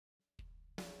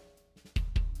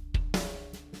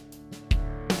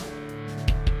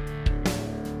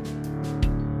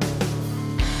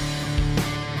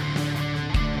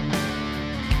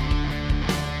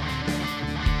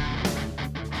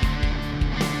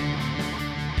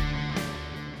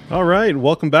All right,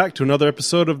 welcome back to another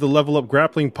episode of the Level Up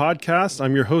Grappling Podcast.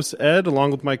 I'm your host, Ed,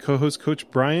 along with my co-host,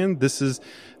 Coach Brian. This is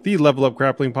the Level Up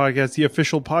Grappling Podcast, the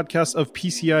official podcast of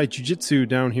PCI Jiu-Jitsu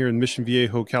down here in Mission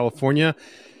Viejo, California.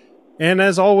 And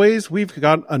as always, we've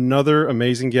got another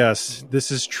amazing guest.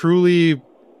 This is truly,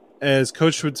 as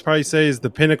Coach would probably say, is the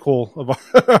pinnacle of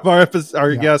our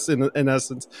guests in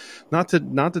essence. Not to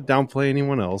downplay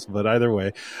anyone else, but either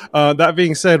way. That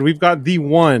being said, we've got the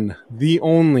one, the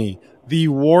only, the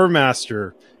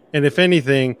Warmaster, and if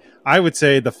anything, I would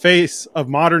say the face of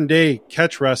modern day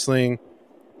catch wrestling,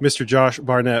 Mr. Josh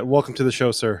Barnett. Welcome to the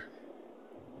show, sir.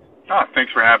 Oh,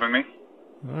 thanks for having me.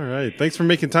 All right, thanks for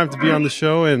making time to be on the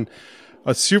show, and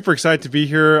super excited to be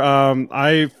here.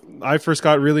 I first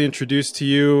got really introduced to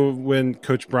you when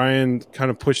Coach Brian kind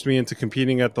of pushed me into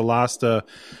competing at the last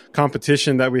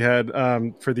competition that we had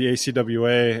for the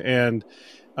ACWA, and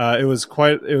it was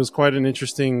quite an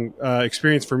interesting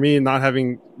experience for me, not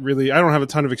having really, I don't have a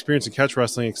ton of experience in catch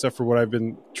wrestling except for what I've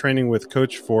been training with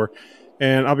Coach for.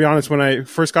 And I'll be honest, when I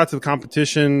first got to the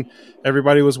competition,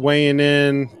 everybody was weighing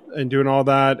in and doing all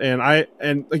that.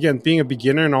 And again, being a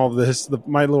beginner in all of this,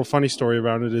 my little funny story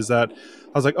around it is that I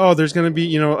was like, oh, there's going to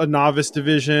be, a novice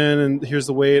division and here's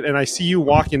the weight. And I see you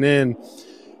walking in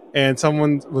and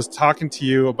someone was talking to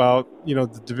you about,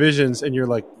 the divisions, and you're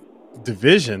like,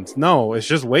 divisions? No, it's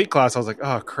just weight class. I was like,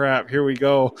 oh crap, here we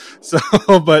go. So,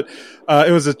 but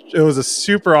it was a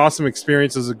super awesome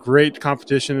experience. It was a great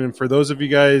competition. And for those of you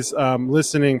guys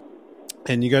listening,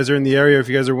 and you guys are in the area, if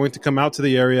you guys are willing to come out to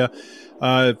the area,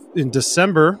 in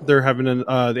December, they're having the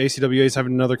ACWA is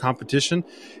having another competition.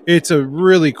 It's a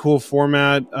really cool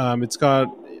format. It's got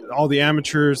all the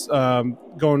amateurs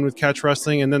going with catch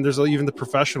wrestling, and then there's even the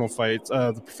professional fights,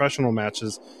 the professional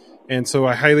matches. And so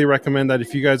I highly recommend that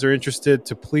if you guys are interested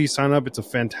to please sign up. It's a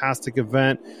fantastic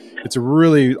event. It's a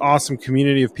really awesome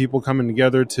community of people coming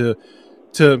together to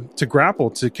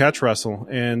grapple, to catch wrestle.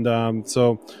 And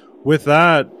so with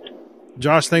that,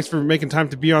 Josh, thanks for making time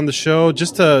to be on the show.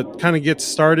 Just to kind of get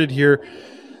started here,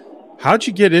 how'd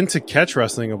you get into catch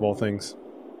wrestling of all things?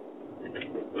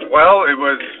 Well, it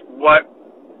was what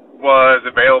was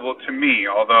available to me,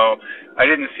 although I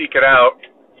didn't seek it out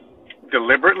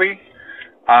deliberately.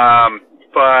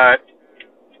 But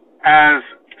as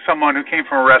someone who came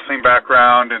from a wrestling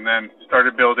background and then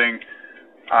started building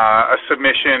a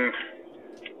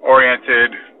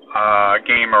submission-oriented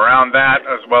game around that,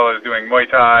 as well as doing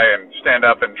Muay Thai and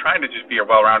stand-up and trying to just be a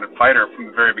well-rounded fighter from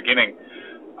the very beginning,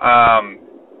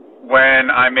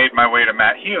 when I made my way to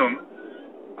Matt Hume,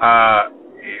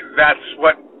 that's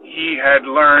what he had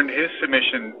learned his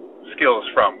submission skills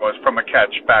was from a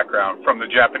catch background, from the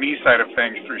Japanese side of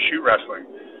things through shoot wrestling,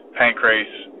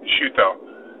 pancrase, shuto.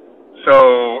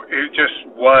 So it just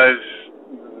was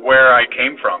where I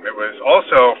came from. It was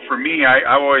also, for me, I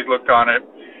always looked on it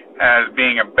as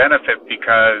being a benefit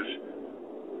because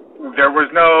there was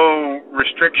no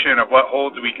restriction of what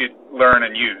holds we could learn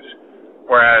and use.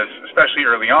 Whereas, especially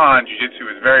early on, jiu-jitsu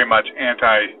was very much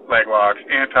anti-leg locks,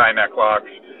 anti-neck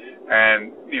locks,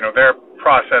 and, their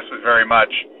process was very much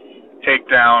take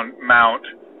down, mount,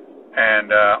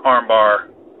 and arm bar,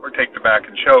 or take the back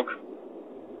and choke,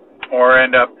 or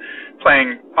end up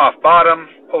playing off bottom,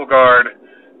 pull guard,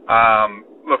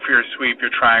 look for your sweep, your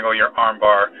triangle, your arm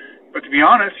bar. But to be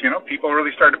honest, people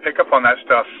really started to pick up on that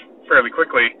stuff fairly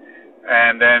quickly,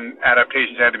 and then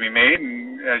adaptations had to be made.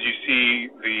 And as you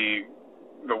see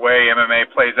the way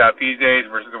MMA plays out these days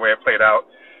versus the way it played out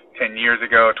 10 years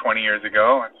ago, 20 years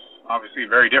ago, it's obviously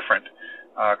very different.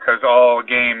 Because all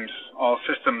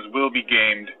systems will be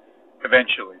gamed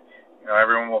eventually.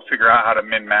 Everyone will figure out how to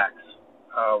min-max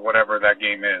whatever that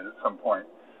game is at some point.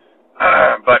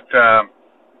 But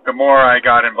the more I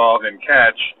got involved in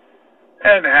catch,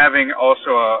 and having also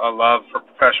a love for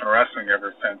professional wrestling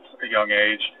ever since a young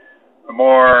age, the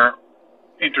more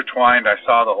intertwined I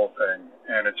saw the whole thing.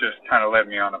 And it just kind of led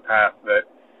me on a path that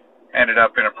ended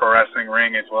up in a pro wrestling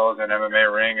ring as well as an MMA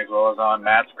ring as well as on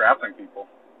mats grappling people.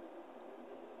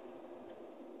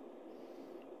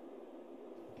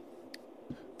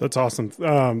 That's awesome.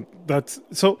 That's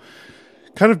so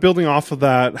kind of building off of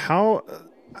that. How,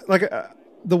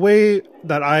 the way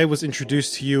that I was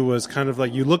introduced to you was kind of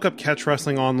like you look up catch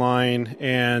wrestling online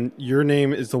and your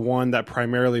name is the one that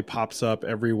primarily pops up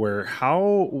everywhere.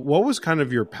 What was kind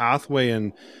of your pathway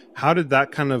and how did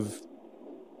that kind of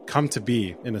come to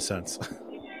be in a sense?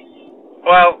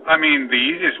 Well, I mean, the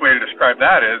easiest way to describe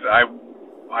that is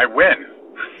I win.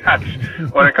 That's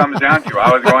what it comes down to.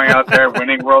 I was going out there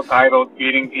winning world titles,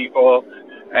 beating people,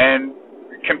 and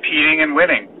competing and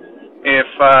winning.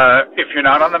 If you're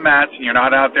not on the mats and you're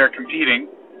not out there competing,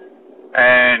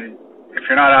 and if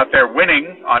you're not out there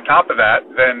winning on top of that,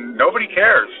 then nobody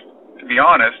cares, to be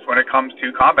honest, when it comes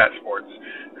to combat sports.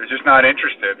 They're just not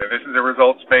interested. And this is a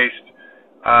results-based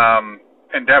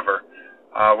endeavor,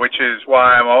 which is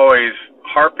why I'm always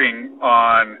harping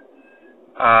on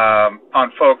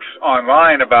folks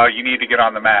online about you need to get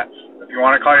on the mats. If you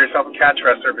want to call yourself a catch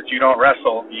wrestler, but you don't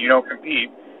wrestle, you don't compete,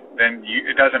 then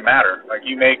it doesn't matter. Like,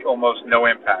 you make almost no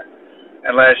impact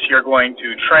unless you're going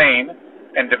to train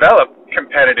and develop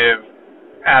competitive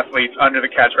athletes under the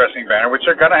catch wrestling banner, which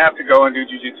are going to have to go and do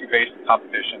jiu-jitsu-based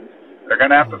competitions. They're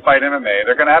going to have to fight MMA.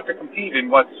 They're going to have to compete in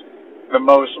what's the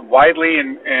most widely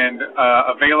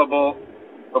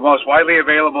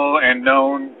available and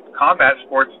known combat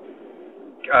sports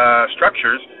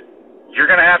structures. You're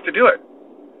going to have to do it.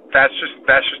 That's just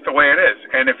the way it is.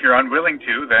 And if you're unwilling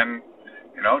to, then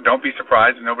don't be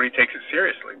surprised and nobody takes it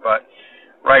seriously. But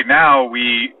right now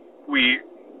we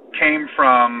came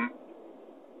from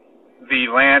the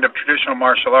land of traditional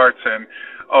martial arts and,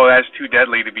 oh, that's too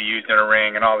deadly to be used in a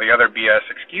ring and all the other BS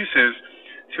excuses,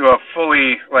 to a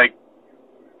fully, like,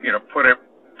 put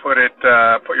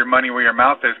your money where your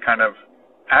mouth is kind of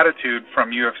attitude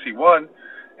from UFC 1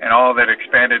 and all that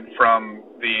expanded from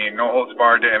the no holds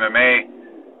barred to MMA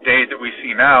days that we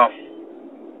see now.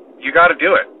 You got to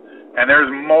do it. And there's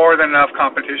more than enough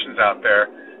competitions out there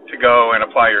to go and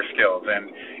apply your skills. And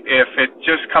if it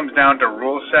just comes down to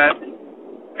rule set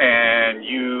and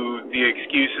the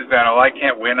excuse is that, I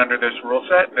can't win under this rule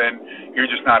set, then you're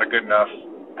just not a good enough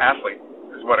athlete,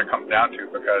 is what it comes down to.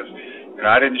 Because,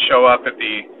 I didn't show up at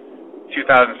the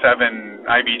 2007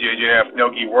 IBJJF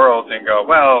Nogi Worlds and go,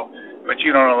 well, but you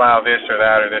don't allow this or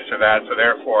that or this or that, so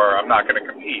therefore I'm not going to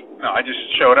compete. No, I just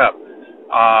showed up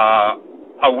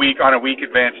a week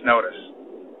advance notice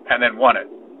and then won it,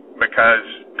 because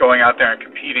going out there and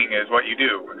competing is what you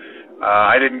do.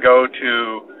 I didn't go to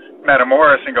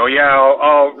Metamoris and go,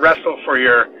 I'll wrestle for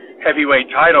your heavyweight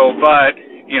title, but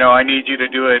I need you to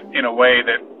do it in a way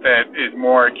that is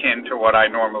more akin to what I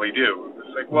normally do.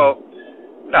 It's like, well,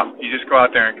 no, you just go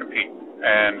out there and compete.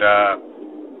 And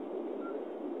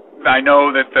I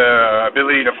know that the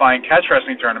ability to find catch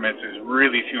wrestling tournaments is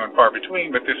really few and far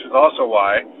between, but this is also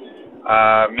why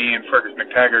me and Fergus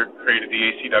McTaggart created the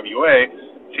ACWA,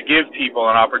 to give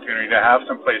people an opportunity to have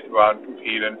some place to go out and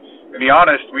compete. And to be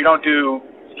honest, we don't do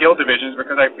skill divisions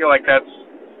because I feel like that's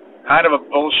kind of a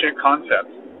bullshit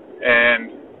concept.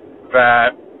 And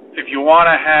that if you want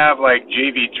to have like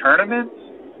JV tournaments,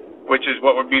 which is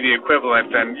what would be the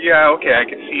equivalent, then okay, I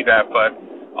can see that. But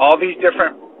all these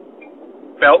different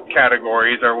belt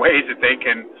categories are ways that they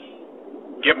can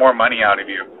get more money out of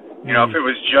you. If it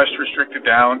was just restricted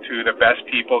down to the best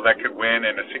people that could win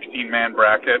in a 16-man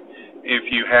bracket, if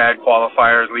you had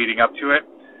qualifiers leading up to it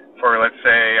for, let's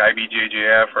say,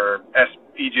 IBJJF or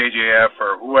SBJJF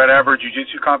or whatever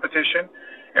jiu-jitsu competition,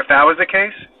 if that was the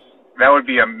case, that would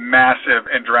be a massive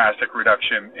and drastic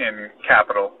reduction in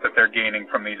capital that they're gaining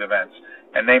from these events.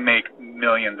 And they make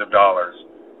millions of dollars.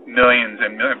 Millions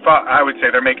and millions. I would say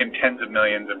they're making tens of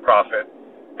millions in profit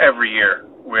every year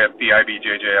with the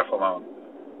IBJJF alone.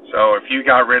 So if you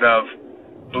got rid of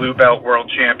blue belt world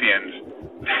champions,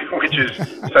 which is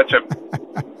such a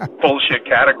bullshit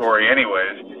category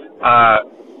anyways,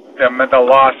 the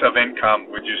loss of income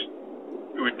would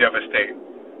devastate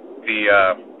the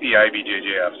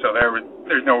IBJJF. So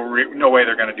there's no way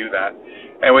they're going to do that.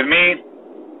 And with me,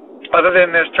 other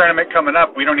than this tournament coming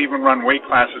up, we don't even run weight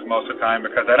classes most of the time,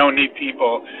 because I don't need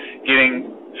people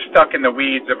getting stuck in the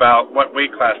weeds about what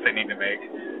weight class they need to make.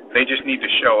 They just need to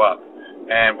show up.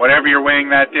 And whatever you're weighing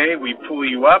that day, we pull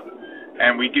you up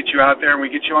and we get you out there and we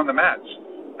get you on the mats.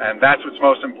 And that's what's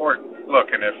most important.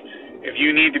 Look, and if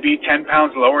you need to be 10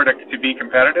 pounds lower to be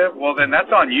competitive, well, then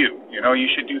that's on you. You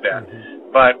should do that.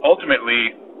 Mm-hmm. But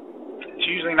ultimately, it's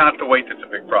usually not the weight that's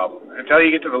a big problem. Until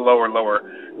you get to the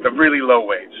really low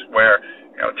weights, where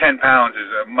 10 pounds is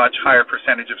a much higher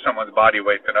percentage of someone's body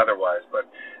weight than otherwise.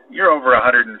 But you're over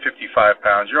 155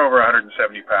 pounds, you're over 170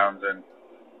 pounds, and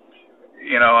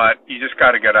you know what? You just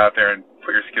got to get out there and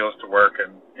put your skills to work.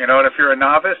 And if you're a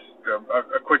novice,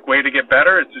 a quick way to get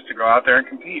better is just to go out there and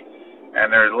compete. And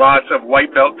there's lots of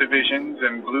white belt divisions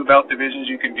and blue belt divisions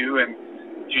you can do in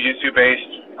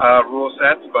jiu-jitsu-based rule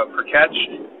sets. But for catch,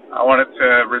 I want it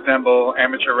to resemble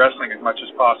amateur wrestling as much as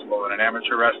possible. And in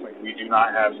amateur wrestling, we do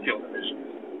not have skill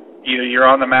divisions. Either you're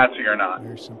on the mats or you're not.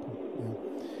 Very simple.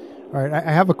 Yeah. All right,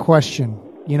 I have a question.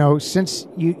 Since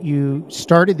you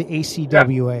started the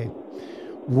ACWA,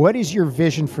 what is your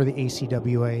vision for the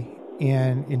ACWA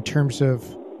in terms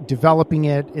of developing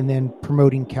it and then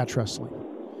promoting catch wrestling?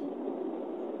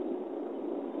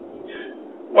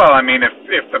 Well, I mean, if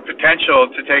the potential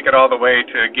to take it all the way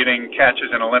to getting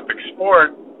catches in Olympic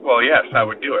sport, well, yes, I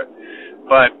would do it.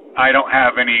 But I don't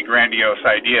have any grandiose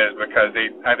ideas because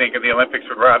I think the Olympics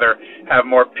would rather have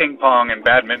more ping pong and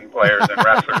badminton players than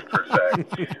wrestlers per se.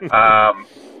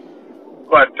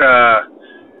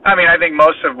 I mean, I think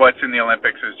most of what's in the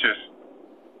Olympics is just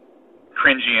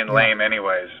cringy and lame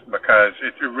anyways, because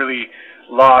it really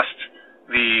lost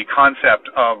the concept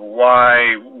of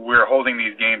why we're holding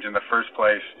these games in the first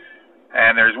place.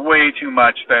 And there's way too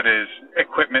much that is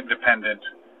equipment dependent,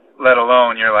 let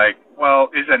alone you're like, well,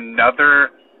 is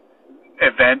another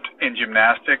event in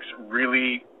gymnastics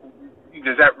really,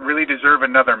 does that really deserve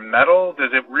another medal?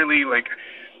 Does it really, like,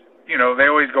 you know, they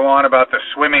always go on about the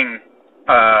swimming,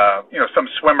 some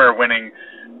swimmer winning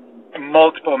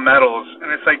multiple medals,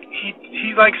 and it's like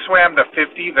he like swam the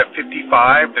 50, the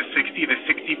 55, the 60, the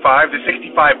 65, the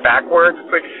 65 backwards. It's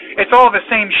like it's all the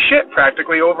same shit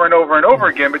practically over and over and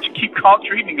over again, but you keep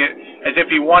treating it as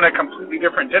if he won a completely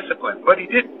different discipline, but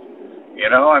he didn't. You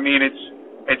know, I mean,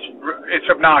 it's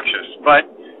obnoxious, but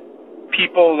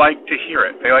people like to hear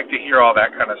it. They like to hear all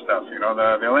that kind of stuff. You know,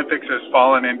 the Olympics has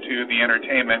fallen into the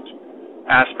entertainment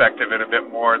aspect of it a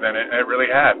bit more than it really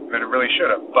had, than it really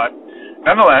should have. But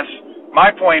nonetheless,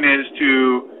 my point is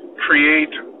to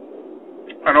create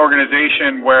an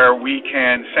organization where we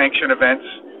can sanction events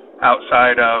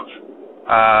outside of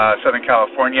Southern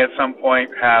California at some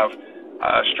point, have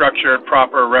structured,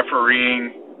 proper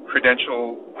refereeing,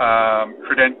 credentialing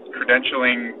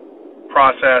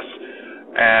process,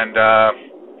 and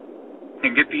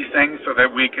get these things so that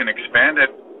we can expand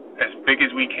it as big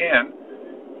as we can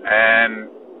and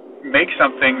make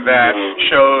something that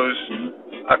shows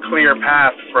a clear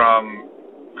path from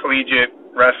collegiate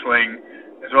wrestling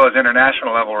as well as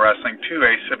international level wrestling to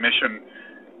a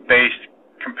submission-based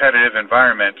competitive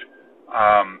environment,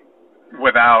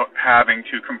 without having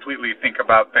to completely think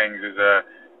about things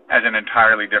as an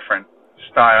entirely different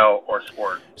style or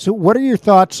sport. So what are your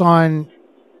thoughts on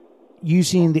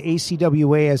using the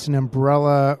ACWA as an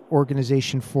umbrella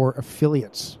organization for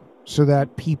affiliates so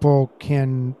that people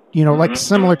can, like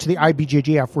similar to the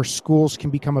IBJJF, where schools can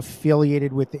become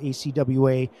affiliated with the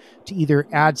ACWA to either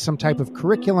add some type of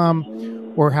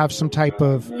curriculum or have some type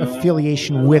of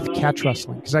affiliation with catch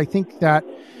wrestling? Because I think that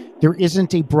there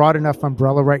isn't a broad enough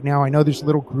umbrella right now. I know there's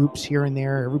little groups here and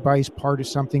there. Everybody's part of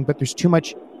something, but there's too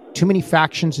many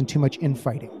factions and too much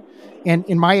infighting. And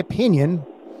in my opinion,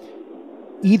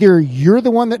 either you're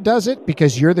the one that does it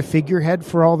because you're the figurehead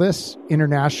for all this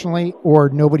internationally, or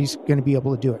nobody's going to be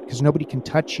able to do it because nobody can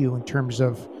touch you in terms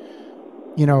of,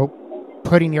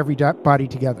 putting everybody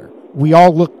together. We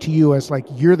all look to you as like,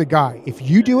 you're the guy. If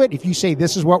you do it, if you say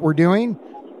this is what we're doing,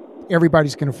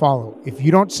 everybody's going to follow. If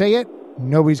you don't say it,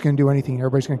 nobody's going to do anything.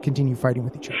 Everybody's going to continue fighting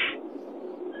with each other.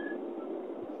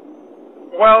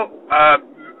 Well,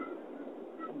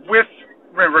 with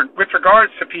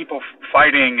regards to people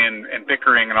fighting and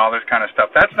bickering and all this kind of stuff,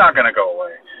 that's not going to go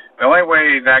away. The only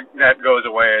way that goes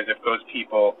away is if those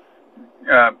people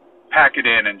pack it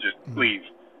in and just leave,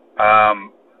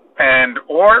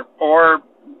 or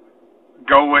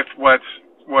go with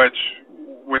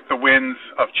with the winds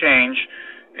of change.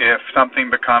 If something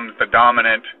becomes the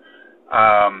dominant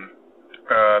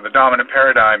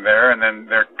paradigm there, and then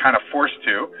they're kind of forced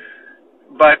to.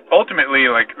 But ultimately,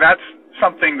 that's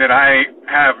something that I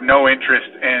have no interest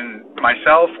in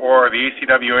myself or the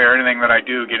ACWA or anything that I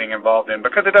do getting involved in,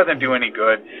 because it doesn't do any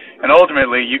good. And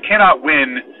ultimately, you cannot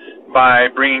win by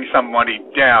bringing somebody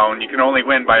down. You can only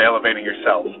win by elevating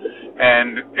yourself.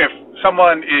 And if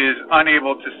someone is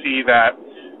unable to see that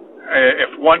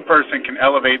if one person can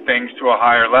elevate things to a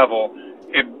higher level,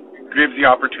 it gives the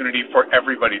opportunity for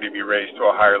everybody to be raised to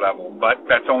a higher level. But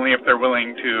that's only if they're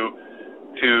willing to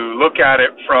look at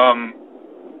it from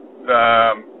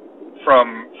a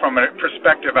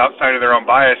perspective outside of their own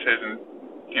biases, and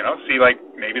see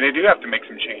maybe they do have to make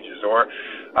some changes, or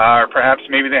perhaps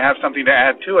maybe they have something to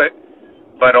add to it,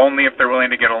 but only if they're willing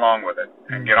to get along with it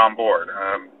and get on board.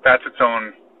 That's its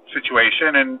own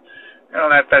situation, and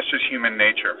that's just human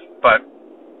nature. But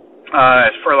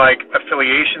as for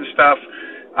affiliation stuff,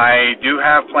 I do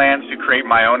have plans to create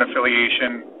my own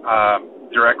affiliation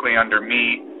directly under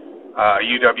me.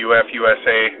 UWF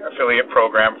USA affiliate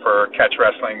program for catch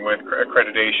wrestling with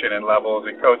accreditation and levels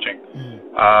and coaching.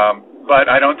 But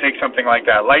I don't take something like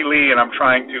that lightly, and I'm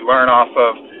trying to learn off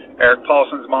of Eric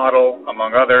Paulson's model,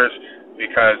 among others,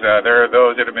 because there are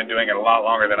those that have been doing it a lot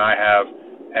longer than I have,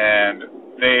 and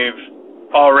they've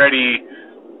already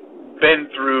been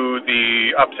through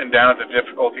the ups and downs and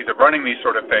difficulties of running these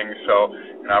sort of things. So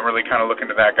I'm really kind of looking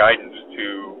to that guidance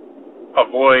to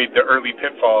avoid the early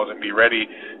pitfalls and be ready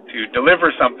to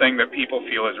deliver something that people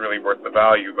feel is really worth the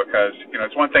value. Because, you know,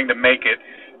 it's one thing to make it,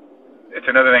 it's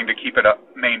another thing to keep it up,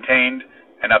 maintained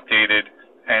and updated,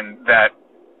 and that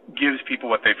gives people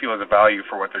what they feel is a value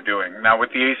for what they're doing. Now,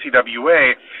 with the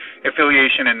ACWA,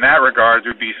 affiliation in that regard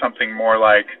would be something more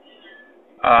like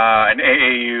an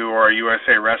AAU or a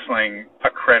USA Wrestling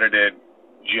accredited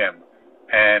gym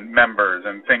and members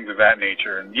and things of that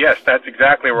nature. And yes, that's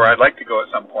exactly where I'd like to go at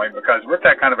some point, because with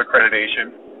that kind of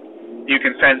accreditation, you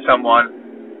can send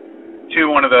someone to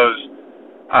one of those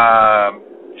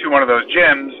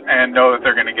gyms and know that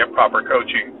they're going to get proper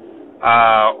coaching,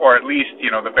 or at least, you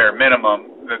know, the bare minimum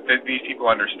that these people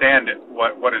understand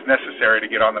what is necessary to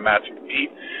get on the mats and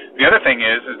compete. The other thing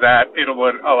is that it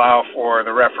would allow for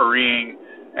the refereeing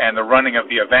and the running of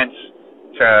the events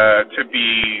to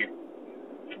be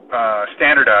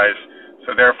standardized,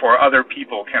 so therefore other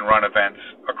people can run events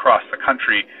across the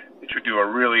country, which would do a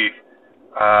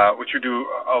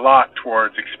lot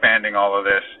towards expanding all of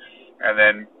this, and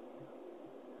then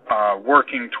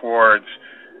working towards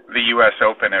the U.S.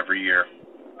 Open every year,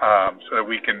 so that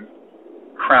we can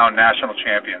crown national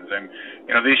champions. And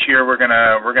you know, this year we're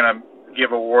gonna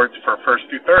give awards for first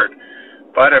through third.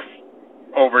 But if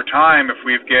over time, if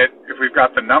we've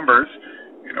got the numbers,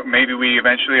 you know, maybe we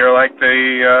eventually are like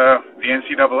the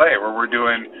NCAA, where we're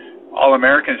doing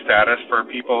All-American status for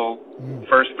people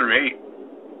first through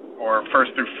 8 or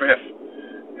first through 5th,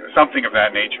 you know, something of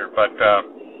that nature. But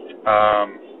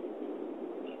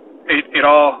it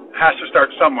all has to start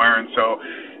somewhere, and so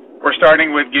we're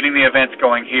starting with getting the events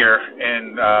going here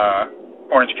in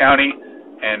Orange County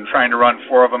and trying to run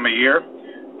 4 of them a year.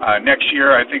 Next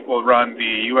year, I think we'll run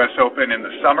the U.S. Open in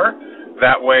the summer.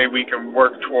 That way we can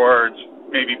work towards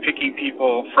maybe picking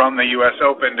people from the U.S.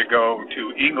 Open to go to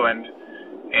England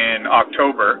in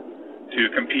October to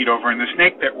compete over in the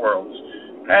Snake Pit Worlds.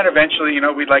 And eventually, you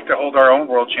know, we'd like to hold our own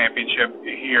world championship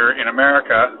here in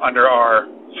America under our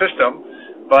system.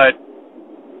 But,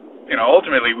 you know,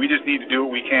 ultimately we just need to do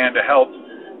what we can to help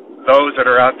those that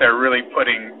are out there really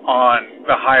putting on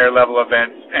the higher level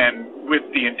events, and with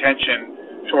the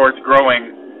intention towards growing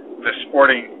the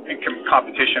sporting and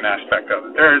competition aspect of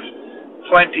it. There's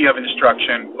plenty of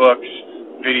instruction, books,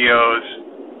 videos,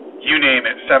 you name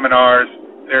it, seminars.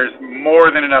 There's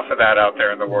more than enough of that out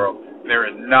there in the world. There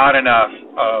is not enough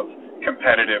of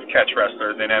competitive catch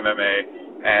wrestlers in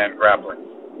MMA and grappling.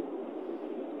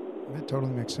 That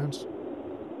totally makes sense.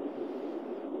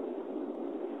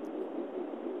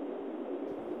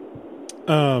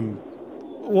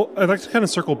 Well, I'd like to kind of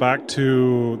circle back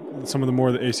to some of the more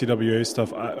of the ACWA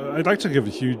stuff. I'd like to give a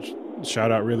huge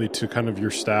shout out really to kind of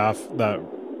your staff that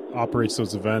operates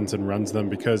those events and runs them,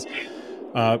 because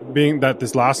being that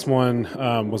this last one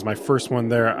was my first one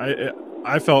there,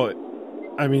 I felt,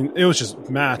 I mean, it was just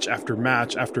match after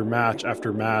match after match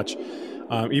after match,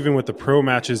 even with the pro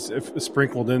matches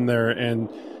sprinkled in there, and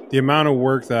the amount of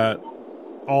work that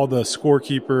all the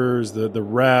scorekeepers, the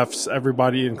refs,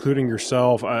 everybody, including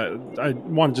yourself. I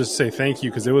want to just say thank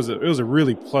you, because it was a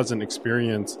really pleasant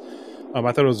experience. I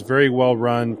thought it was very well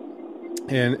run,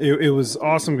 and it was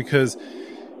awesome because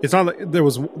it's not like there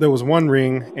was one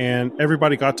ring and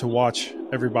everybody got to watch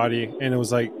everybody, and it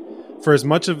was like, for as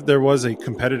much of there was a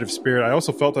competitive spirit, I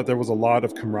also felt that there was a lot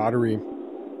of camaraderie,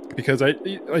 because I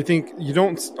think we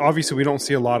don't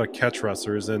see a lot of catch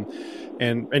wrestlers and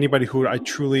anybody who I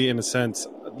truly, in a sense,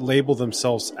 label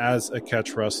themselves as a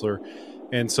catch wrestler.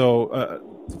 And so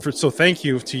thank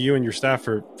you to you and your staff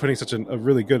for putting such a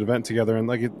really good event together. And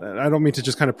like, I don't mean to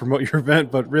just kind of promote your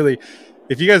event, but really,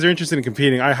 if you guys are interested in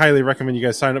competing, I highly recommend you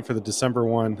guys sign up for the December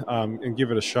one and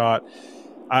give it a shot.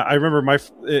 I remember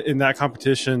in that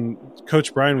competition,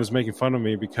 Coach Brian was making fun of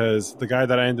me because the guy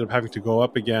that I ended up having to go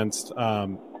up against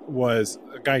was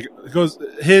a guy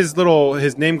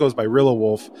his name goes by Rilla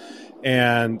Wolf,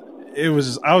 and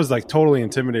I was like totally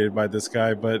intimidated by this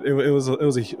guy, but it was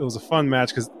a fun match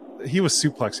because he was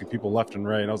suplexing people left and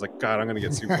right, and I was like, God, I'm gonna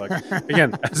get suplexed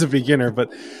again as a beginner, but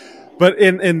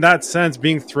in that sense,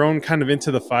 being thrown kind of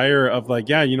into the fire of like,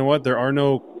 yeah, you know what, there are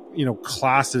no, you know,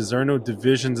 classes, there are no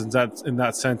divisions in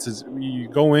that sense. Is you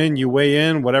go in, you weigh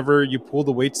in, whatever, you pull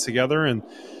the weights together and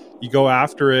you go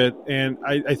after it. And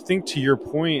I think to your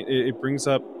point, it brings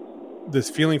up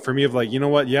this feeling for me of like, you know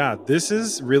what, yeah, this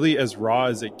is really as raw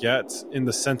as it gets in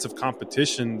the sense of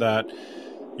competition, that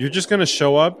you're just going to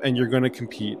show up and you're going to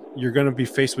compete. You're going to be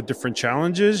faced with different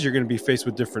challenges. You're going to be faced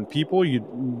with different people. It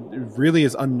really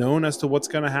is unknown as to what's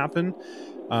going to happen.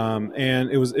 And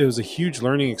it was a huge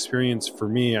learning experience for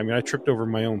me. I mean, I tripped over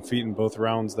my own feet in both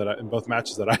matches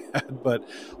that I had, but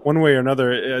one way or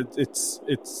another,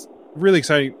 it's really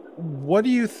exciting. What do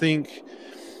you think?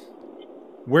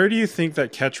 Where do you think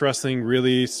that catch wrestling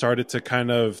really started to kind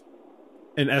of,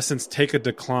 in essence, take a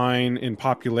decline in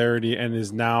popularity and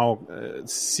is now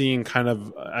seeing kind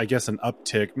of, I guess, an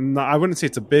uptick? I wouldn't say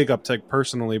it's a big uptick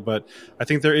personally, but I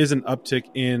think there is an uptick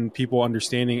in people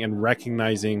understanding and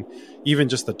recognizing even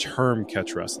just the term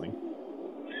catch wrestling.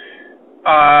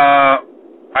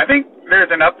 I think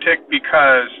there's an uptick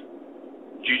because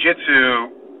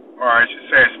jiu-jitsu, or I should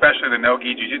say especially the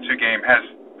no-gi jiu-jitsu game, has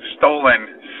stolen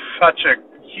such a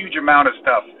huge amount of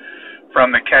stuff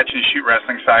from the catch and shoot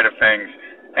wrestling side of things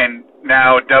and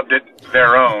now dubbed it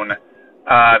their own,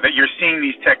 that you're seeing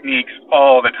these techniques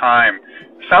all the time.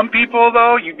 Some people,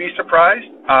 though, you'd be surprised,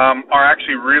 are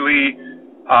actually really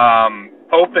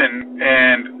open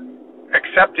and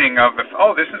accepting of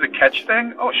this is a catch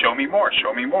thing? Oh, show me more.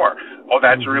 Oh,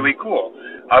 that's really cool.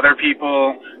 Other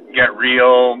people get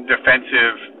real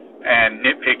defensive and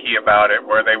nitpicky about it,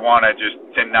 where they want to just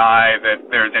deny that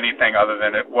there's anything other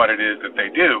than what it is that they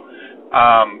do.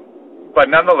 But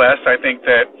nonetheless, I think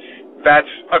that that's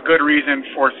a good reason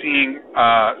for seeing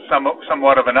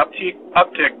somewhat of an uptick,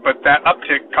 but that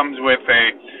uptick comes with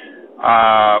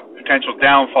a potential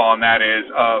downfall, and that is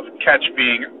of catch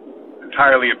being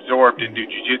entirely absorbed into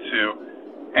jiu-jitsu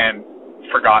and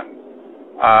forgotten.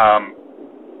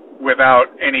 Without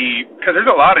any, because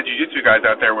there's a lot of jiu-jitsu guys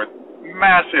out there with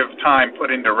massive time put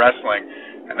into wrestling,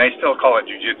 and they still call it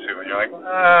jiu-jitsu, and you're like,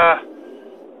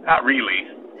 not really.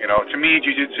 To me,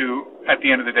 jiu-jitsu at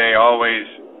the end of the day always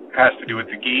has to do with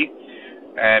the gi,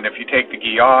 and if you take the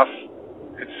gi off,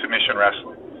 it's submission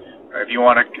wrestling. If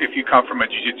you come from a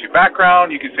jiu-jitsu background,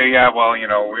 you can say, I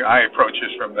approach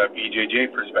this from the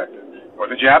BJJ perspective, or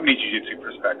the Japanese jiu-jitsu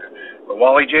perspective, the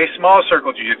Wally J small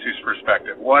circle jiu-jitsu's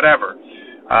perspective, whatever.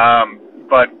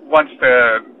 But once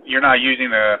you're not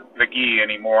using the gi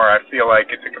anymore, I feel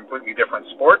like it's a completely different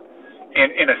sport.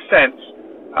 And in a sense,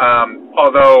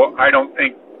 although I don't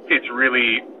think it's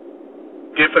really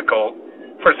difficult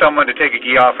for someone to take a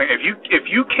gi off. If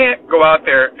you can't go out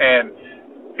there and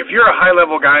if you're a high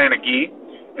level guy in a gi,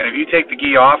 and if you take the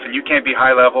gi off and you can't be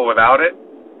high level without it,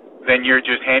 then you're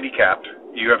just handicapped.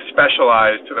 You have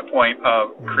specialized to the point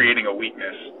of creating a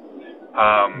weakness.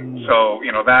 So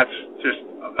that's just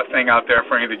a thing out there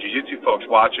for any of the jiu-jitsu folks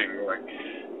watching. Like,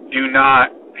 do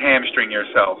not hamstring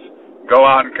yourself. Go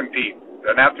out and compete.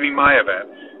 Doesn't have to be my event,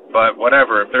 but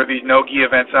whatever. If there are these no-gi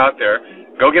events out there,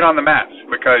 go get on the mats,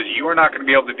 because you are not going to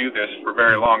be able to do this for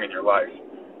very long in your life.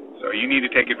 So you need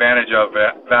to take advantage of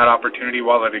that opportunity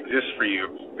while it exists for you,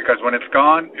 because when it's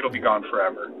gone, it'll be gone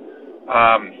forever.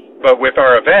 But with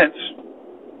our events,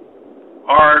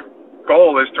 our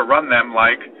goal is to run them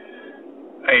like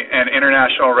an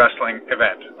international wrestling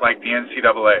event, like the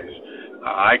NCAA's.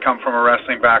 I come from a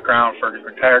wrestling background. Fergus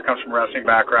McTaggart comes from a wrestling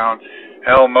background.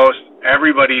 Hell, most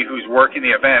everybody who's working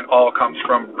the event all comes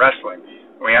from wrestling.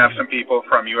 We have some people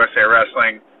from USA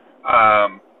Wrestling,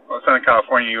 Southern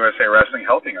California USA Wrestling,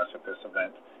 helping us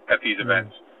at these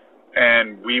events.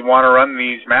 And we want to run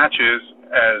these matches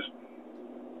as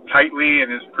tightly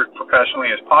and as professionally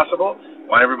as possible.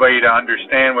 Want everybody to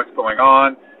understand what's going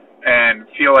on and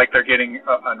feel like they're getting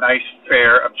a nice,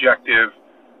 fair, objective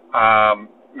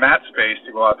mat space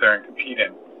to go out there and compete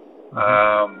in.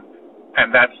 And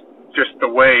that's just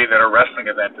the way that a wrestling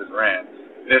event is ran.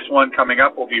 This one coming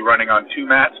up will be running on 2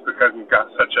 mats because we've got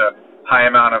such a high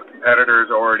amount of competitors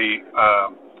already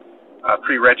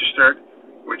pre-registered,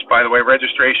 which, by the way,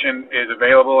 registration is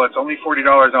available. It's only $40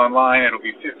 online. It'll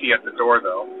be $50 at the door,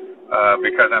 though,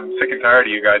 because I'm sick and tired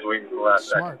of you guys waiting for the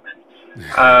last second.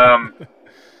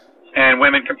 And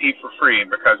women compete for free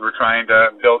because we're trying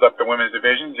to build up the women's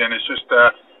divisions, and it's just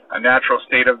a natural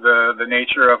state of the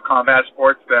nature of combat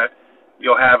sports that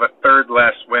you'll have a third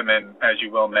less women as you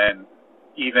will men,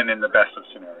 even in the best of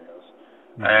scenarios.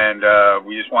 And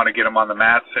we just want to get them on the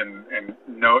mats and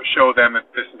show them that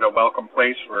this is a welcome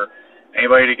place for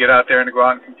anybody to get out there and to go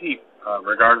out and compete,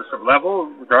 regardless of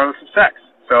level, regardless of sex.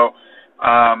 So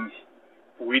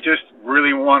we just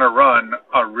really want to run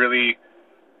a really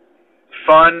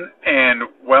fun and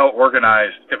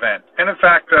well-organized event. And in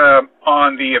fact,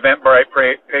 on the Eventbrite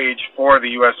page for the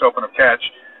U.S. Open of Catch,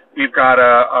 we've got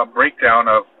a breakdown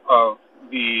of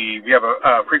we have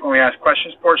a frequently asked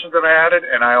questions portions that I added,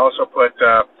 and I also put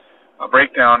a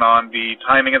breakdown on the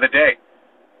timing of the day,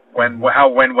 when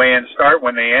weigh-ins start,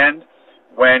 when they end,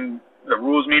 when the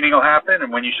rules meeting will happen,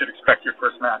 and when you should expect your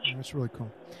first match. That's really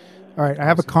cool. All right, I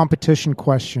have a competition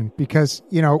question because,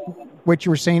 what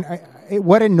you were saying,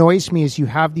 what annoys me is you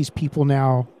have these people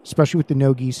now, especially with the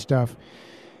no-gi stuff.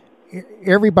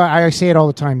 Everybody, I say it all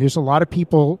the time, there's a lot of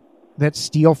people that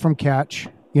steal from catch.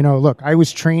 Look, I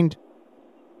was trained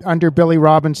under Billy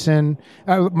Robinson.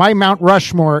 My Mount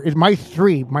Rushmore is my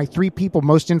three people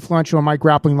most influential in my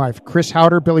grappling life: Chris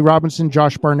Howder, Billy Robinson,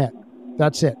 Josh Barnett.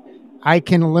 That's it. I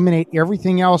can eliminate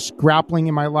everything else grappling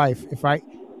in my life.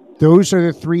 Those are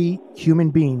the three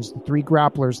human beings, the three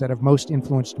grapplers that have most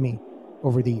influenced me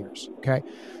over the years. Okay.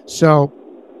 So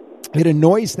it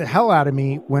annoys the hell out of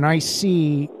me when I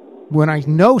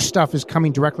know stuff is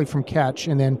coming directly from Catch,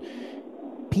 and then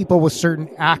people with certain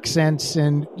accents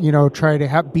and, try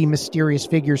to be mysterious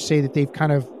figures say that they've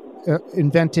kind of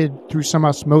invented through some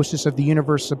osmosis of the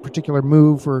universe a particular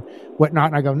move or whatnot.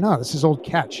 And I go, no, this is old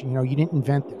Catch. You didn't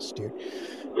invent this, dude.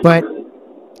 But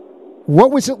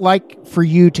what was it like for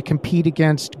you to compete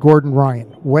against Gordon Ryan?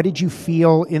 What did you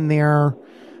feel in there?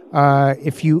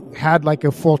 If you had like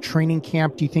a full training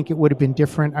camp, do you think it would have been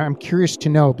different? I'm curious to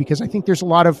know, because I think there's a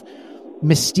lot of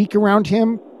mystique around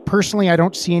him. Personally, I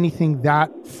don't see anything that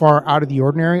far out of the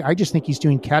ordinary. I just think he's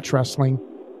doing catch wrestling.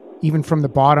 Even from the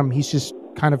bottom, he's just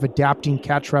kind of adapting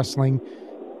catch wrestling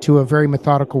to a very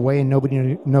methodical way, and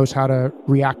nobody knows how to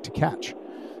react to catch.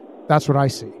 That's what I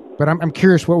see. But I'm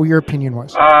curious what your opinion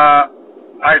was. I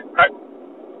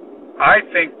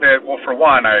think that, well, for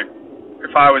one,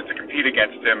 if I was to compete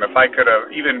against him, if I could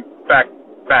have, even back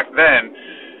then,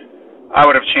 I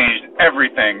would have changed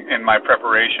everything in my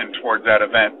preparation towards that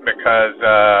event, because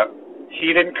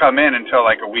he didn't come in until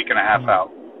like a week and a half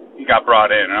out. He got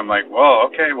brought in, and I'm like, well,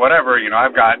 okay, whatever.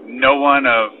 I've got no one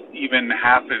of even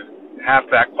half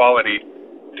that quality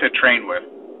to train with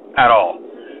at all.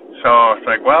 So it's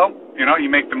like, well, you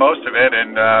make the most of it,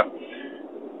 and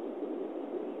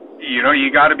you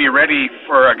got to be ready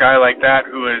for a guy like that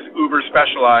who is uber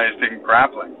specialized in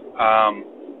grappling.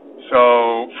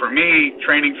 So for me,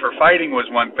 training for fighting was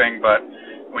one thing, but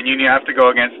when you have to go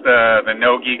against the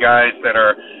no-gi guys that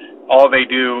are all they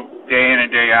do day in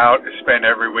and day out is spend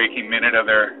every waking minute of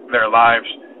their lives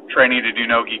training to do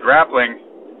no-gi grappling,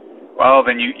 well,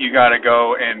 then you got to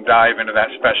go and dive into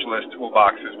that specialist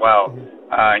toolbox as well.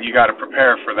 And you got to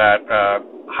prepare for that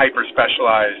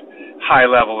hyper-specialized,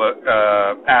 high-level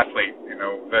athlete.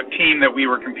 The team that we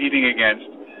were competing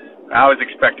against, I was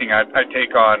expecting I'd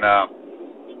take on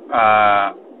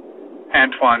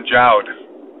Antoine Joud,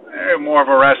 more of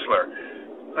a wrestler.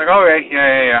 Like, okay,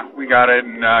 yeah, we got it.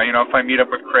 And, if I meet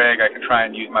up with Craig, I can try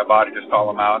and use my body to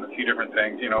stall him out and a few different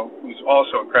things, who's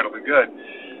also incredibly good.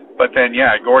 But then,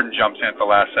 Gordon jumps in at the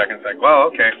last second. It's like,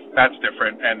 well, okay, that's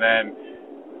different. And then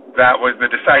that was the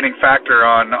deciding factor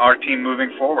on our team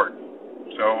moving forward.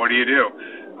 So what do you do?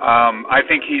 I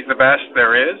think he's the best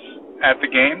there is at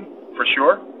the game, for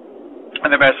sure.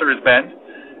 And the best there has been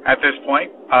at this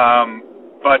point.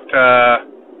 But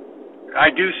I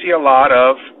do see a lot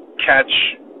of catch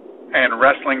and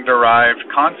wrestling-derived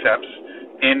concepts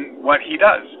in what he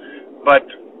does. But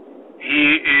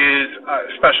he is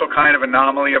a special kind of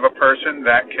anomaly of a person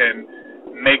that can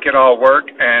make it all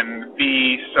work and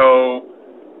be so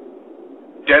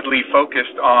deadly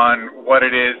focused on what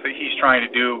it is that he's trying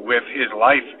to do with his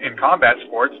life in combat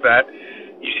sports that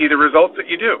you see the results that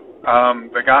you do.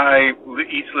 The guy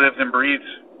eats, lives, and breathes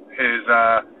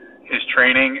his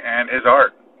training and his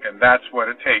art, and that's what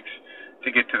it takes to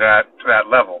get to that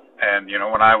level. And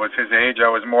when I was his age, I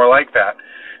was more like that.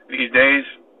 These days,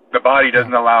 the body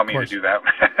doesn't allow me to do that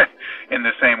in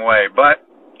the same way. But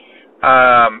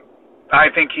I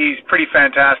think he's pretty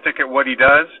fantastic at what he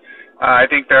does. I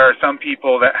think there are some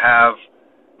people that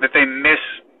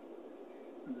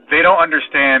they don't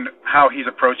understand how he's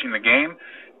approaching the game,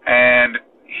 and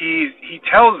he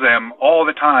tells them all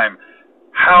the time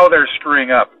how they're screwing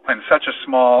up on such a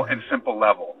small and simple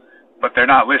level, but they're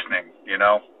not listening,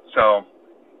 So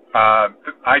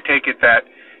I take it that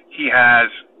he has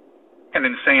an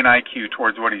insane IQ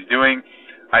towards what he's doing.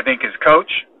 I think his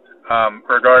coach,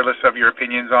 regardless of your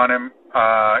opinions on him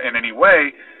in any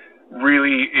way,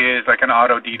 really is like an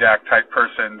autodidact type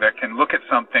person that can look at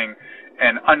something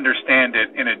and understand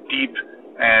it in a deep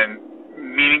and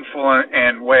meaningful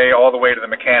and way all the way to the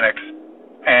mechanics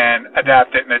and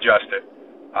adapt it and adjust it,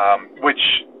 which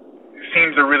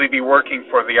seems to really be working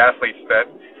for the athletes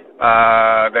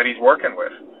that he's working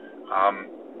with.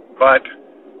 But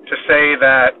to say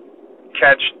that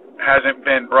catch hasn't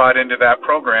been brought into that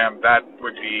program, that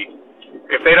would be,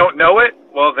 if they don't know it,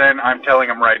 well, then I'm telling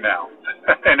them right now.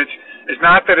 And it's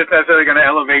not that it's necessarily going to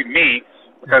elevate me,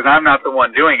 because I'm not the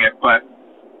one doing it, but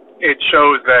it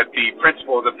shows that the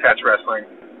principles of catch wrestling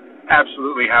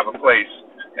absolutely have a place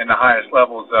in the highest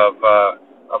levels of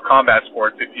combat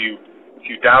sports. If you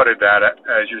doubted that,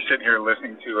 as you're sitting here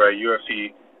listening to a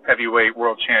UFC heavyweight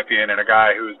world champion and a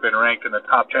guy who's been ranked in the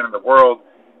top 10 in the world,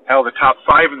 held the top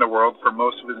 5 in the world for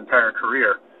most of his entire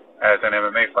career as an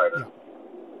MMA fighter.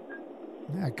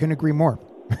 I couldn't agree more.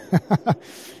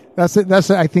 That's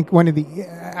I think one of the.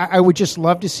 I would just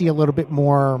love to see a little bit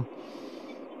more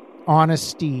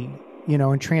honesty,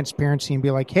 and transparency, and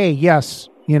be like, hey, yes,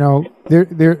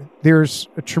 there's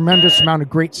a tremendous amount of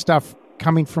great stuff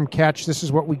coming from catch. This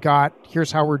is what we got.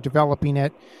 Here's how we're developing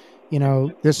it.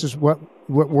 This is what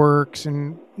works,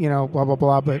 and blah blah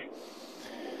blah. But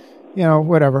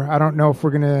whatever. I don't know if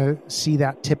we're gonna see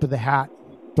that tip of the hat,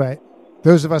 but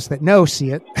those of us that know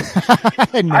see it.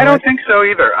 I don't think so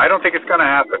either. I don't think it's going to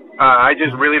happen. I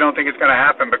just really don't think it's going to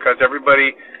happen because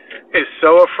everybody is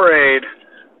so afraid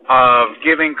of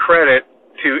giving credit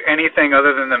to anything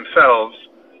other than themselves.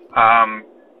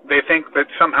 They think that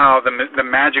somehow the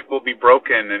magic will be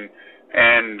broken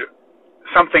and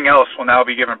something else will now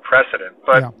be given precedent.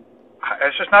 But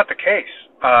it's just not the case.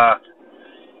 I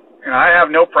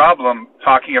have no problem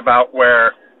talking about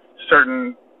where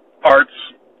certain arts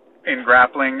in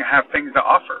grappling have things to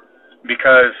offer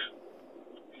because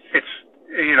it's,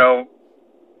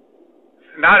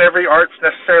 not every art's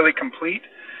necessarily complete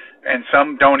and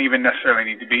some don't even necessarily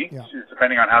need to be,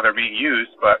 depending on how they're being used.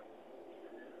 But,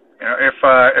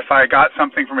 if I got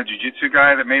something from a jiu-jitsu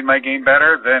guy that made my game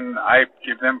better, then I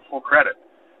give them full credit.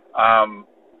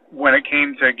 When it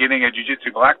came to getting a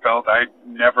jiu-jitsu black belt, I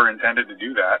never intended to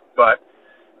do that, but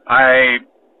I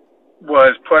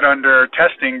was put under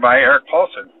testing by Eric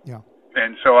Paulson. Yeah.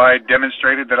 And so I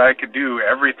demonstrated that I could do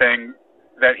everything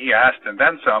that he asked and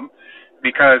then some,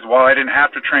 because while I didn't have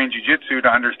to train jiu-jitsu to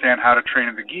understand how to train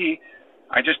in the gi,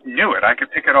 I just knew it. I could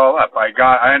pick it all up. I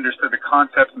understood the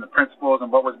concepts and the principles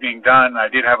and what was being done. I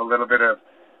did have a little bit of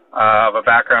a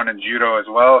background in judo as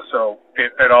well, so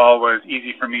it all was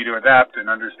easy for me to adapt and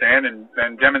understand and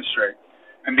demonstrate.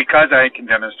 And because I can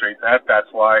demonstrate that, that's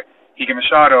why Higa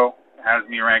Machado has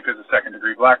me ranked as a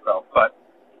second-degree black belt. But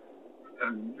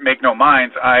make no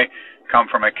minds, I come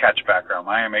from a catch background.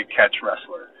 I am a catch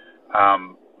wrestler.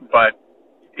 But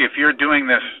if you're doing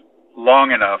this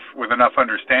long enough with enough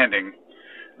understanding,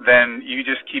 then you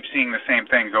just keep seeing the same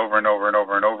things over and over and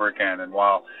over and over again. And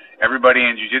while everybody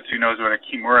in jiu-jitsu knows what a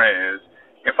kimura is,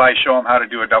 if I show them how to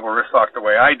do a double wrist lock the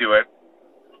way I do it,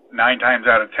 9 times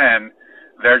out of 10,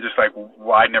 they're just like,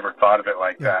 well, I never thought of it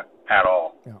like that at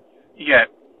all. Yeah. Yet,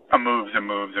 a move's a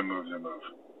move's a move's a move.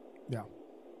 Yeah.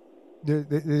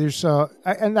 There's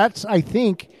and that's, I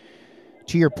think,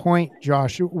 to your point,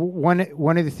 Josh, one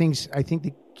of the things, I think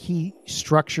the key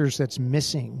structures that's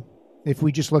missing, if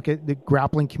we just look at the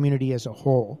grappling community as a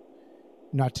whole,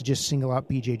 not to just single out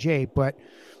BJJ, but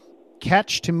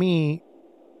catch to me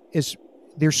is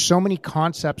there's so many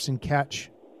concepts in catch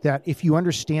that if you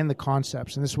understand the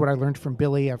concepts, and this is what I learned from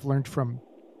Billy, I've learned from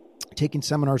taking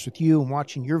seminars with you and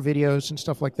watching your videos and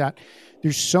stuff like that.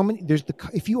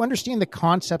 If you understand the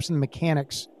concepts and the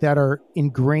mechanics that are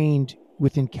ingrained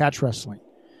within catch wrestling,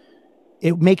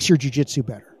 it makes your jiu-jitsu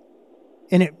better.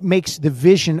 And it makes the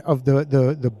vision of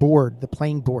the board, the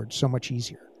playing board, so much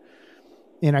easier.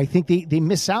 And I think they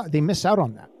miss out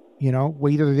on that,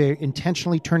 whether they're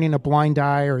intentionally turning a blind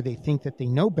eye or they think that they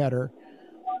know better,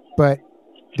 but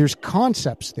there's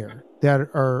concepts there that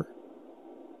are,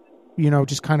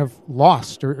 just kind of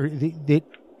lost or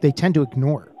they tend to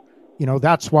ignore.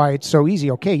 That's why it's so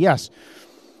easy. Okay, yes.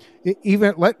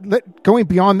 Even going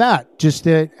beyond that, just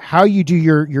how you do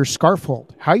your scarf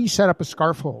hold, how you set up a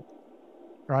scarf hold,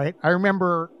 right? I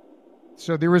remember,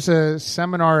 so there was a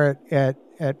seminar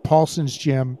at Paulson's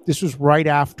gym. This was right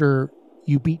after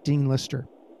you beat Dean Lister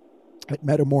at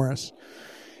Metamoris.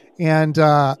 And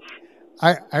I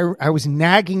was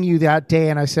nagging you that day,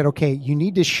 and I said, okay, you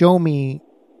need to show me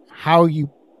how you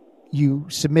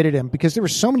submitted him, because there were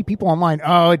so many people online.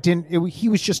 Oh, he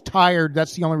was just tired.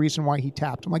 That's the only reason why he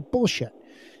tapped. I'm like, bullshit.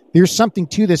 There's something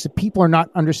to this that people are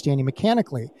not understanding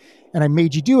mechanically. And I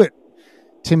made you do it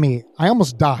to me. I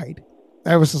almost died.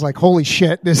 I was just like, holy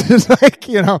shit. This is like,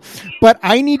 but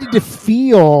I needed to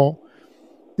feel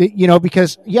that,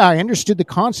 because I understood the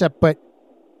concept, but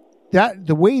that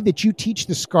the way that you teach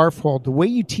the scarf hold, the way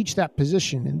you teach that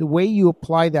position and the way you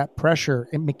apply that pressure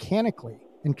and mechanically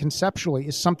and conceptually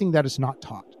is something that is not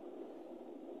taught,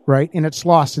 right? And it's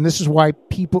lost. And this is why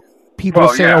people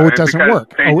say, "Oh, it doesn't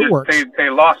work." It works. They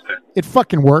lost it. It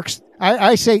fucking works.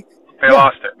 I say they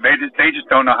lost it. They just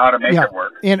don't know how to make it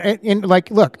work. And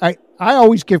like, look, I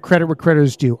always give credit where credit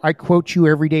is due. I quote you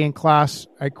every day in class.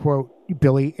 I quote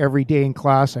Billy every day in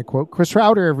class. I quote Chris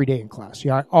Rauder every day in class.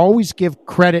 I always give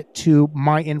credit to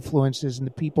my influences and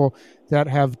the people that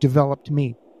have developed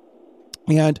me.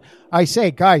 And I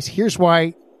say, guys, here's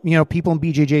why, people in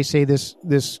BJJ say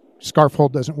this scarf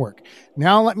hold doesn't work.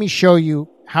 Now let me show you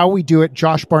how we do it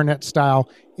Josh Barnett style.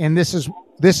 And this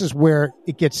is where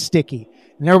it gets sticky.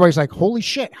 And everybody's like, holy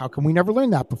shit, how come we never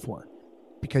learned that before?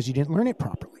 Because you didn't learn it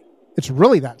properly. It's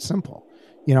really that simple.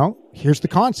 Here's the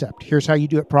concept. Here's how you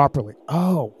do it properly.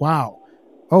 Oh, wow.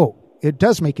 Oh, it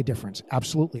does make a difference.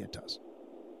 Absolutely it does.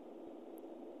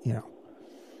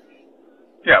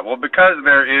 Yeah, well, because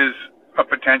there is a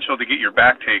potential to get your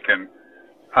back taken,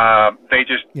 they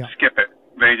just skip it.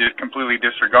 They just completely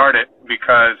disregard it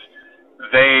because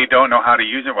they don't know how to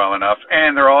use it well enough,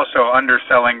 and they're also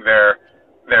underselling their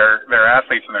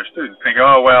athletes and their students. They go,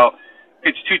 oh, well,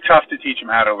 it's too tough to teach them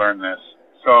how to learn this,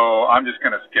 so I'm just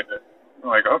going to skip it. I'm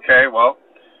like, okay, well,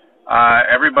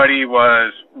 everybody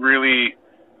was really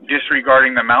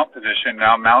disregarding the mount position.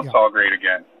 Now mount's all great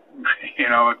again.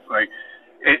 It's like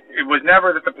it was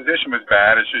never that the position was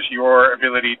bad. It's just your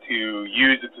ability to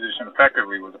use the position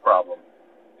effectively was a problem.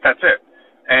 That's it.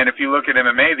 And if you look at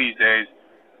MMA these days,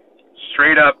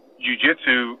 straight up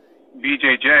jiu-jitsu,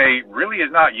 BJJ really is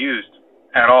not used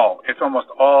at all. It's almost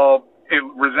all, it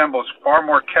resembles far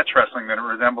more catch wrestling than it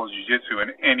resembles jiu-jitsu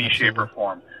in any shape or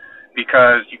form,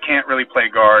 because you can't really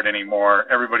play guard anymore.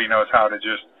 Everybody knows how to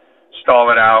just stall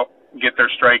it out, get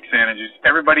their strikes in, and just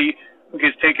everybody who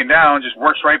gets taken down just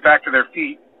works right back to their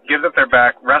feet, gives up their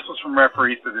back, wrestles from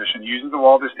referee's position, uses the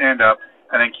wall to stand up,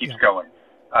 and then keeps going.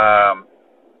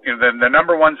 The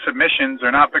number one submissions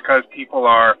are not because people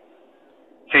are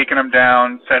taking them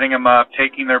down, setting them up,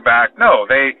 taking their back. No,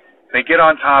 they get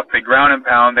on top, they ground and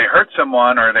pound, they hurt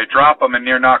someone, or they drop them and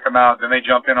near knock them out, then they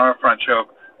jump in on a front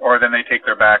choke, or then they take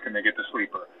their back and they get the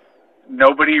sleeper.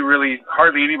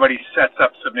 Hardly anybody sets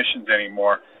up submissions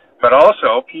anymore. But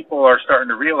also, people are starting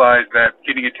to realize that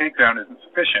getting a takedown isn't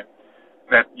sufficient,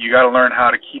 that you got to learn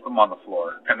how to keep them on the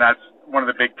floor. And that's one of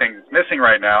the big things that's missing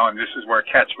right now, and this is where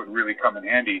catch would really come in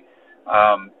handy,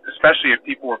 especially if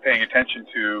people were paying attention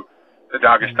to the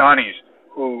Dagestanis,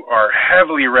 who are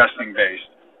heavily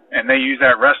wrestling-based, and they use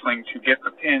that wrestling to get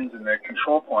the pins and the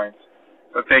control points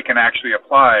so that they can actually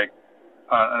apply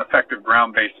an effective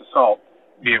ground-based assault,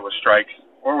 be it with strikes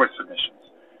or with submissions.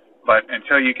 But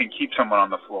until you can keep someone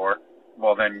on the floor,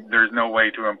 well, then there's no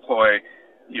way to employ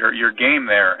your game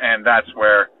there, and that's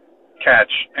where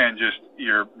catch and just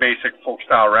your basic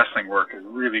folk-style wrestling work is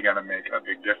really going to make a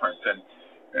big difference. And,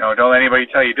 don't let anybody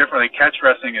tell you differently. Catch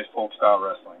wrestling is folk-style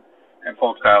wrestling, and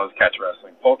folk-style is catch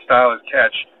wrestling. Folk-style is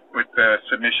catch with the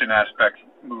submission aspect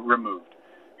removed,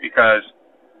 because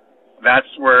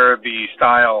that's where the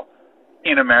style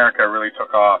in America really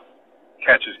took off.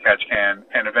 Catch as catch can,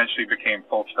 and eventually became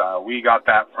folk style. We got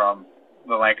that from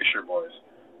the Lancashire boys,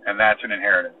 and that's an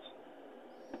inheritance.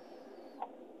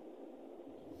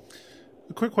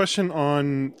 A quick question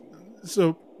on,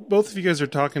 so both of you guys are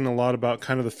talking a lot about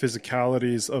kind of the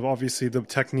physicalities of obviously the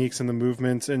techniques and the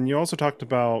movements, and you also talked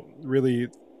about really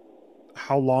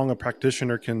how long a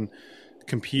practitioner can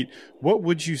compete. What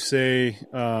would you say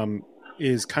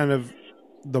is kind of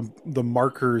the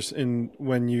markers in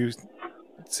when you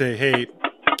say, hey,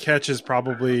 catch is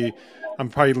I'm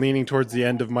probably leaning towards the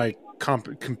end of my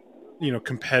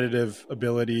competitive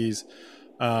abilities,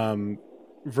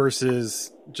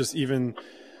 versus just even,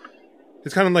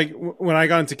 it's kind of like when I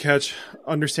got into catch,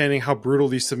 understanding how brutal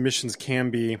these submissions can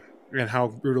be and how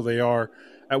brutal they are.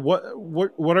 At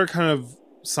what are kind of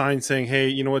signs saying, hey,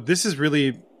 you know what, this is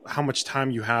really how much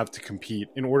time you have to compete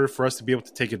in order for us to be able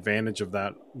to take advantage of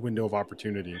that window of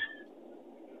opportunity?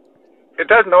 It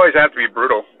doesn't always have to be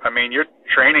brutal. I mean, your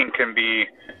training can be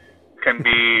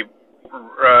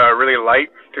really light,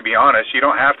 to be honest. You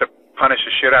don't have to punish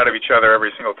the shit out of each other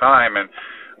every single time. And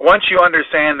once you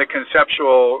understand the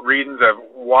conceptual reasons of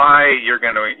why you're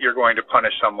going to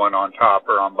punish someone on top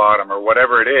or on bottom or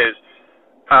whatever it is,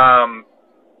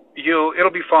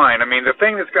 it'll be fine. I mean, the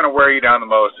thing that's going to wear you down the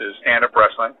most is stand-up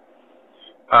wrestling,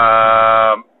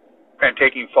 and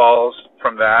taking falls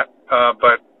from that.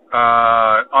 But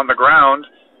on the ground,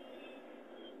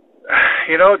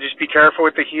 just be careful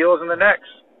with the heels and the necks.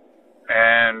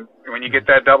 And when you get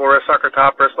that double wrist lock or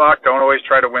top wrist lock, don't always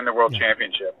try to win the world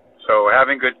championship. So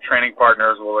having good training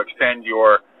partners will extend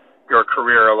your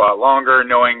career a lot longer.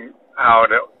 Knowing how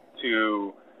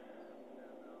to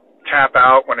tap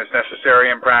out when it's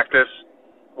necessary in practice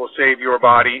will save your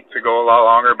body to go a lot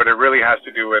longer, but it really has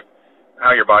to do with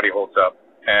how your body holds up.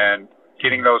 And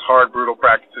getting those hard, brutal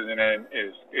practices in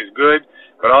is good,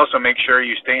 but also make sure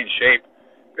you stay in shape.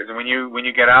 Because when you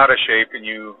get out of shape and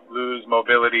you lose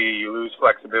mobility, you lose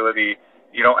flexibility,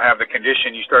 you don't have the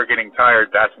condition, you start getting tired,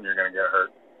 that's when you're going to get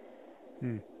hurt.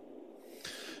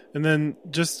 And then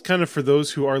just kind of for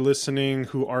those who are listening,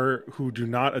 who do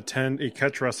not attend a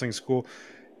catch wrestling school,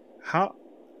 how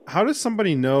how does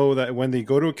somebody know that when they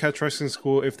go to a catch wrestling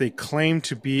school, if they claim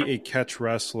to be a catch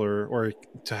wrestler or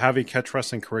to have a catch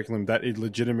wrestling curriculum, that it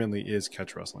legitimately is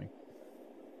catch wrestling?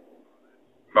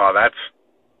 Well, that's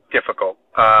difficult.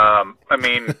 I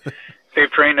mean,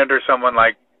 they've trained under someone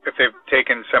like, if they've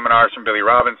taken seminars from Billy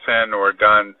Robinson or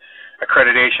done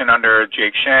accreditation under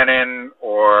Jake Shannon,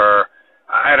 or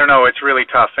I don't know, it's really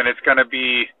tough. And it's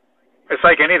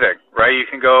like anything, right? You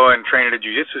can go and train at a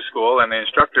jiu-jitsu school and the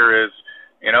instructor is,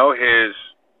 his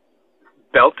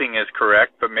belting is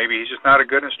correct, but maybe he's just not a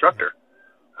good instructor.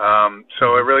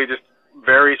 So it really just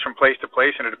varies from place to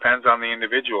place, and it depends on the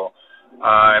individual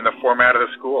and the format of the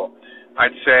school.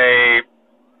 I'd say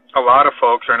a lot of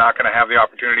folks are not going to have the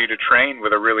opportunity to train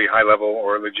with a really high-level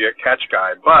or legit catch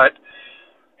guy, but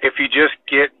if you just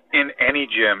get in any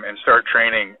gym and start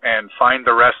training and find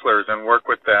the wrestlers and work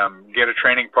with them, get a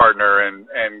training partner and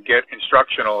get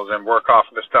instructionals and work off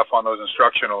of the stuff on those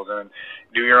instructionals and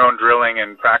do your own drilling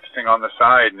and practicing on the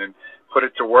side and put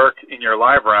it to work in your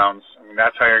live rounds, I mean,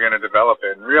 that's how you're going to develop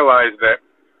it. And realize that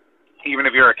even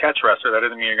if you're a catch wrestler, that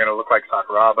doesn't mean you're going to look like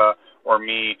Sakuraba or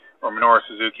me or Minoru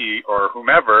Suzuki or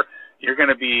whomever. You're going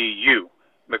to be you,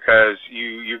 because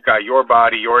you've got your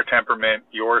body, your temperament,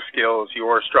 your skills,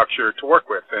 your structure to work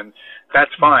with, and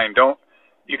that's fine.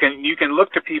 You can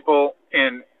look to people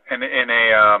in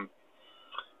a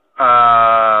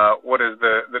what is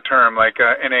the term, like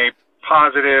in a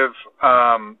positive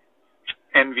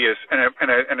envious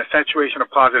in a situation of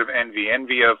positive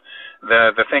envy of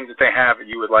the things that they have that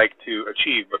you would like to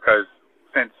achieve, because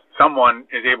since someone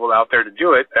is able out there to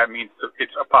do it, that means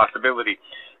it's a possibility.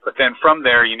 But then from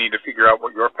there, you need to figure out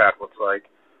what your path looks like,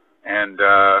 and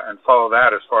follow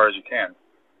that as far as you can.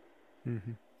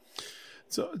 Mm-hmm.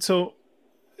 So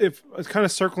if kind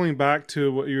of circling back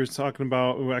to what you were talking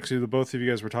about, actually, the both of you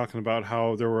guys were talking about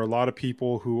how there were a lot of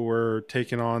people who were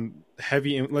taking on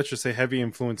let's just say heavy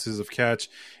influences of catch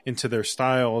into their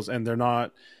styles, and they're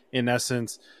not, in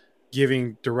essence,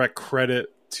 giving direct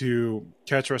credit to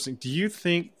catch wrestling. Do you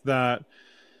think that,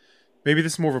 maybe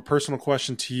this is more of a personal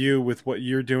question to you with what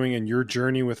you're doing and your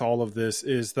journey with all of this,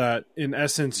 is that in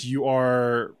essence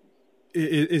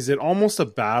is it almost a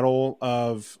battle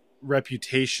of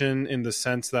reputation, in the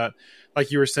sense that,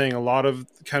 like you were saying, a lot of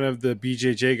kind of the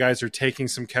BJJ guys are taking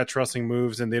some catch wrestling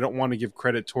moves and they don't want to give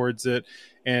credit towards it,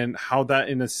 and how that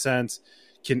in a sense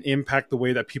can impact the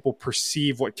way that people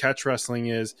perceive what catch wrestling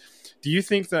is? Do you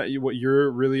think that what you're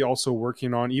really also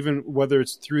working on, even whether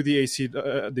it's through the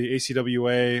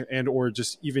ACWA and or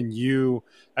just even you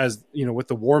as, with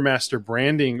the Warmaster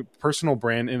branding, personal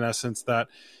brand, in essence, that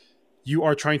you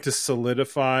are trying to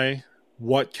solidify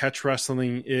what catch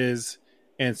wrestling is,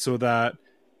 and so that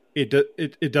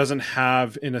it doesn't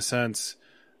have, in a sense,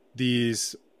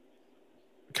 these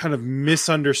kind of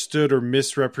misunderstood or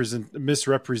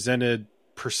misrepresented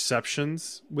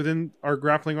perceptions within our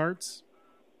grappling arts?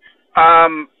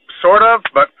 Sort of,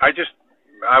 but I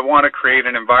want to create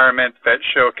an environment that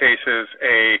showcases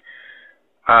a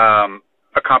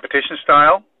competition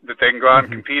style that they can go out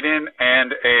and compete in,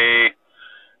 and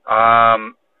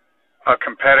a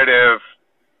competitive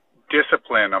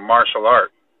discipline, a martial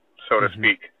art, so to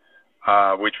speak,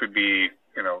 which would be,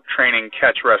 training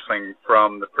catch wrestling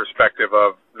from the perspective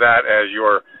of that as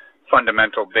your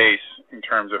fundamental base in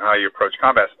terms of how you approach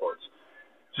combat sports.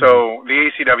 So the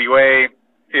ACWA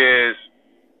is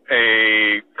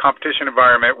a competition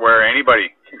environment where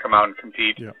anybody can come out and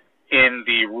compete in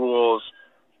the rules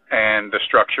and the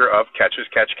structure of catch as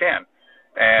catch can.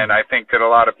 And I think that a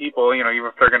lot of people, even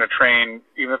if they're going to train,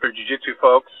 even if they're jiu-jitsu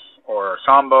folks or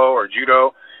sambo or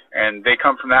judo, and they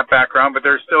come from that background, but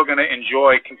they're still going to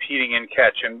enjoy competing in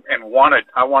catch and I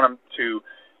want them to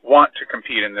want to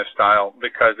compete in this style,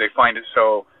 because they find it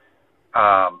so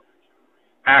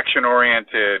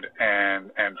action-oriented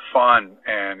and fun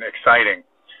and exciting.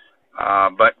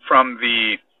 But from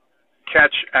the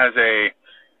catch as a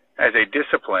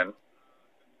discipline,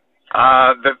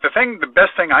 the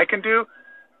best thing I can do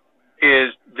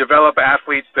is develop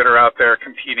athletes that are out there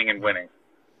competing and winning.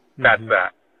 That's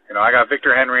that. I got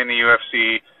Victor Henry in the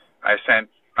UFC. I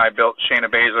built Shayna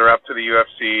Baszler up to the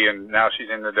UFC, and now she's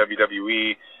in the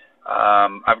WWE.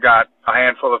 I've got a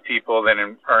handful of people that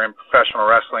are in professional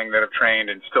wrestling that have trained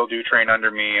and still do train under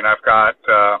me, and I've got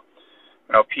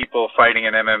people fighting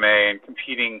in MMA and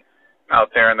competing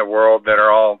out there in the world that are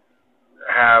all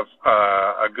have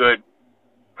a good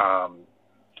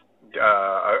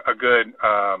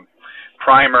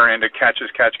primer into catch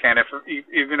as catch can,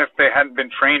 even if they hadn't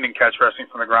been trained in catch wrestling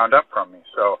from the ground up from me.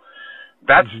 So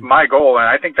that's my goal, and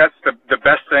I think that's the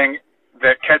best thing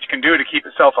that catch can do to keep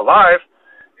itself alive,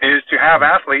 is to have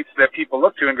athletes that people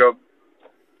look to and go,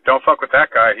 don't fuck with that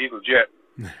guy. He's legit.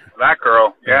 That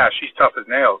girl, yeah, she's tough as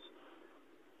nails.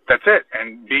 That's it.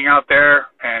 And being out there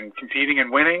and competing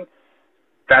and winning,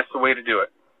 that's the way to do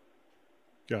it.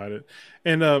 Got it.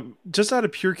 And just out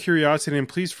of pure curiosity, and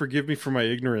please forgive me for my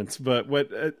ignorance, but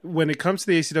when it comes to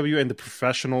the ACW and the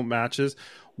professional matches,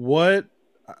 what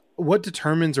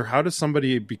determines, or how does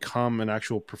somebody become an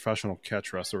actual professional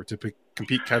catch wrestler to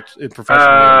compete in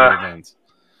professional events?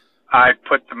 I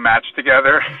put the match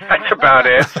together. That's about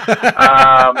it.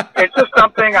 It's just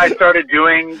something I started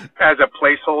doing as a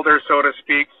placeholder, so to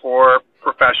speak, for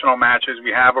professional matches.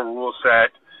 We have a rule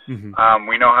set. Mm-hmm.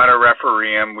 We know how to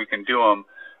referee them. We can do them.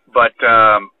 But,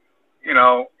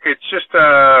 it's just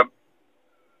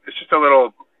a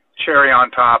little cherry on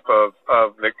top of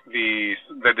the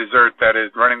dessert that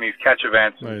is running these catch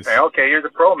events. Nice. And say, okay, here's a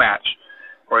pro match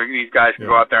where these guys can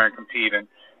go out there and compete. And,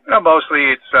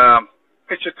 mostly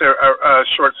it's just a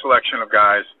short selection of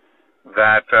guys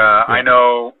that I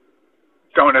know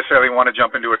don't necessarily want to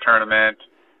jump into a tournament,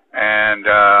 and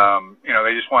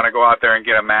they just want to go out there and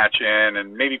get a match in,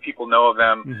 and maybe people know of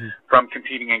them from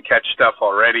competing in catch stuff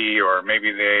already, or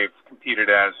maybe they've competed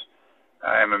as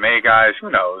MMA guys.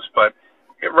 Who knows? But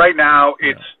right now,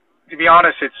 to be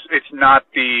honest, it's not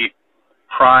the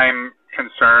prime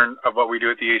concern of what we do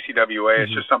at the ACWA.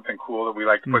 It's just something cool that we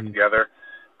like to put together.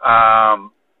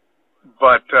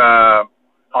 But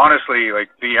honestly, like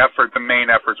the main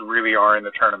efforts really are in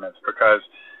the tournaments, because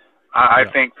I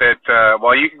think that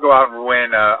while you can go out and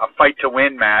win a fight to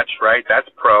win match, right? That's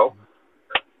pro.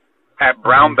 At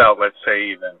brown belt, let's say,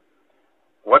 even,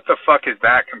 what the fuck is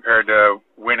that compared to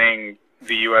winning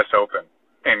the U.S. Open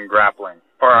in grappling,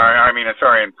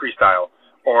 or in freestyle,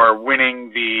 or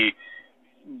winning the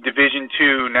Division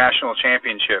II national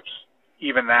championships?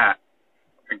 Even that.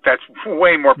 That's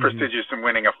way more prestigious than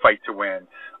winning a fight to win,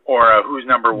 or who's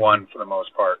number one for the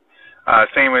most part.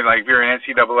 Same with, like, if you're an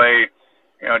NCAA,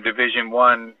 Division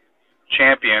I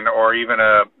champion, or even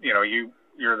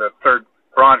you're the third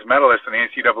bronze medalist in the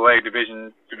NCAA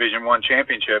Division I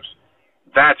championships.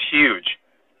 That's huge.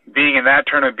 Being in that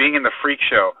tournament, being in the freak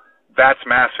show, that's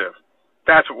massive.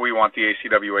 That's what we want the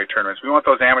ACWA tournaments. We want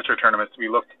those amateur tournaments to be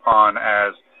looked upon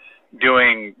as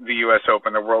doing the U.S.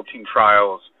 Open, the World Team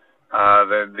Trials,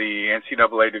 the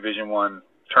NCAA Division I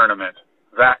tournament,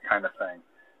 that kind of thing.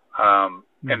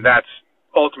 And that's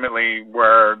ultimately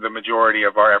where the majority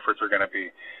of our efforts are going to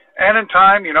be. And in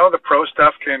time, the pro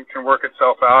stuff can work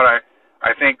itself out.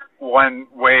 I think one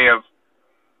way of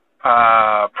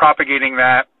propagating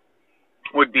that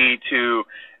would be to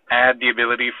add the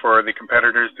ability for the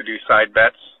competitors to do side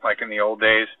bets, like in the old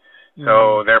days.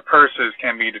 So their purses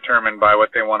can be determined by what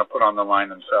they want to put on the line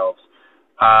themselves.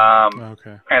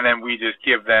 And then we just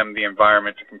give them the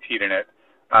environment to compete in it.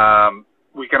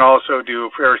 We can also do,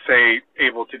 if we're, say,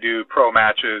 able to do pro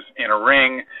matches in a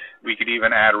ring, we could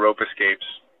even add rope escapes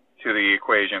to the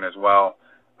equation as well.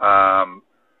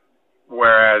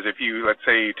 Whereas if let's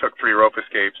say you took 3 rope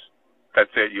escapes, that's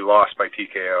it, you lost by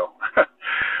TKO.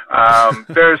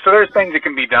 There's things that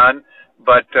can be done,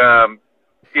 but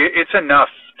it's enough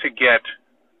to get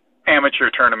amateur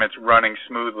tournaments running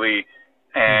smoothly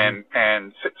and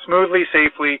smoothly,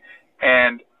 safely,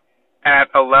 and at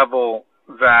a level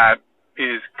that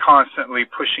is constantly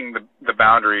pushing the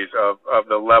boundaries of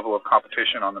the level of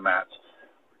competition on the mats.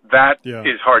 That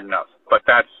is hard enough, but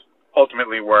that's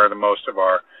ultimately where the most of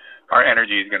our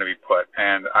energy is going to be put.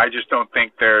 And I just don't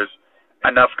think there's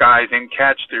enough guys in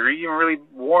catch to even really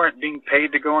warrant being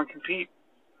paid to go and compete.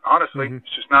 Honestly,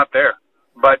 it's just not there.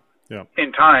 But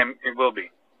in time, it will be.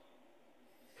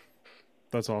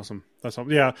 That's awesome.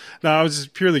 Yeah. No, I was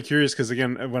just purely curious because,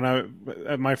 again, when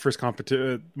at my first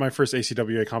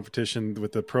ACWA competition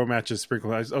with the pro matches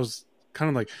sprinkled, I was kind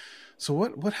of like, so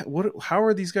what? How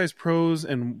are these guys pros,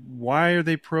 and why are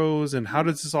they pros, and how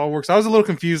does this all work? So I was a little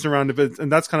confused around it,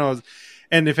 and that's kind of,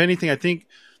 and if anything, I think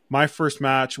my first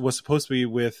match was supposed to be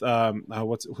with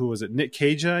who was it? Nick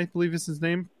Kajia, I believe is his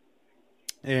name.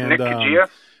 And Nick Kajia?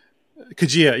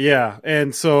 Kajia, yeah.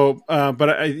 And so,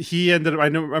 but he ended up, I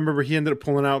remember he ended up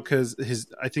pulling out because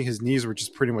I think his knees were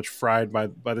just pretty much fried by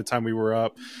the time we were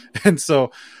up. And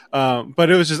so,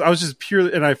 but I was just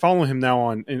purely, and I follow him now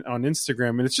on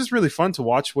Instagram, and it's just really fun to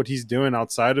watch what he's doing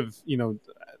outside of,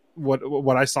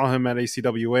 what I saw him at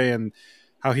ACWA and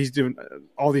how he's doing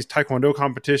all these Taekwondo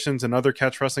competitions and other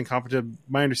catch wrestling competitions.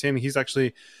 My understanding, he's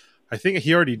actually, I think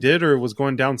he already did or was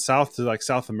going down south to like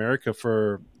South America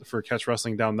for catch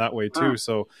wrestling down that way too.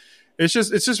 So it's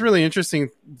just really interesting,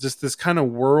 just this kind of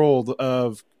world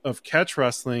of catch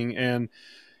wrestling. And,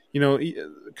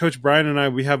 Coach Brian and I,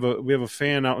 we have a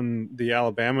fan out in the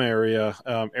Alabama area,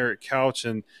 Eric Couch.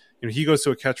 And, he goes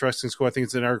to a catch wrestling school. I think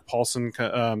it's an Eric Paulson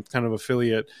kind of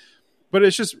affiliate. But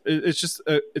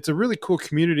it's a really cool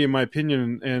community, in my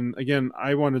opinion. And again,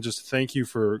 I want to just thank you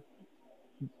for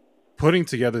putting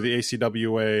together the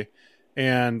ACWA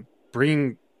and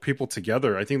bringing people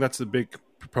together. I think that's the big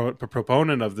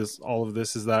proponent of this. All of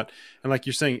this is that, and like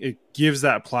you're saying, it gives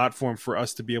that platform for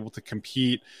us to be able to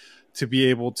compete, to be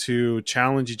able to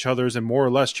challenge each other's, and more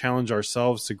or less challenge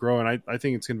ourselves to grow. And I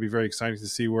think it's going to be very exciting to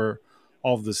see where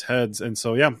all of this heads. And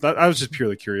so, I was just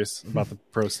purely curious about the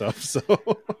pro stuff. So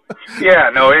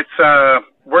yeah, no, it's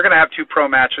we're going to have 2 pro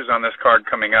matches on this card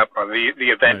coming up. On the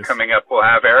event coming up, we'll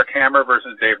have Eric Hammer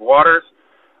versus Dave Waters.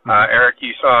 Eric,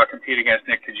 you saw compete against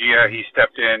Nick Kajia. He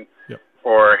stepped in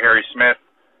for Harry Smith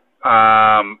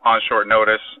on short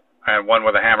notice and won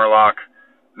with a hammerlock.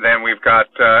 Then we've got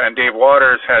and Dave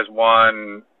Waters has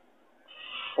won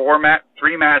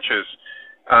 3 matches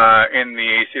in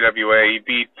the ACWA. He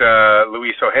beat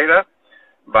Luis Ojeda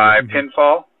by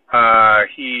pinfall.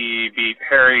 He beat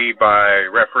Harry by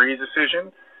referee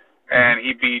decision, and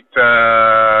he beat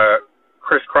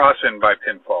Chris Crossan by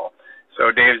pinfall. So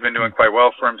Dave's been doing quite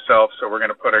well for himself, so we're going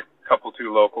to put a couple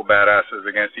 2 local badasses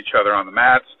against each other on the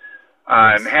mats.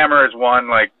 And Hammer has won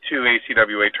like 2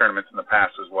 ACWA tournaments in the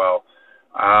past as well.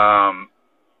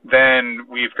 Then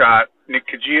we've got Nick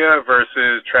Kajia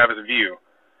versus Travis View.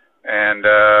 And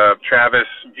Travis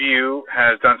View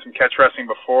has done some catch wrestling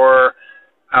before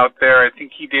out there. I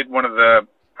think he did one of the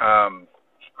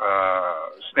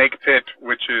Snake Pit,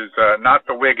 which is not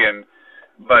the Wigan,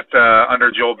 but under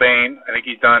Joel Bain. I think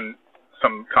he's done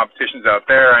some competitions out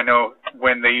there. I know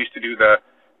when they used to do the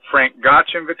Frank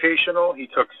Gotch Invitational, he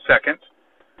took second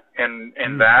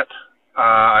in that,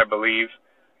 I believe.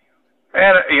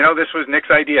 And, this was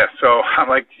Nick's idea. So I'm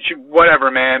like,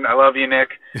 whatever, man. I love you, Nick.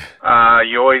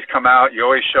 You always come out. You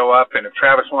always show up. And if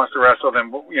Travis wants to wrestle,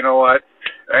 then you know what?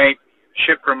 There ain't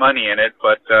shit for money in it.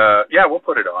 But, we'll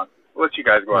put it on. We'll let you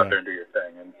guys go out there and do your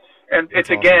thing. And it's,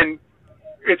 awesome. Again,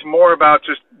 it's more about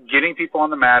just getting people on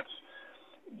the mats,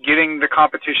 getting the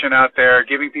competition out there,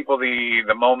 giving people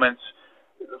the moments.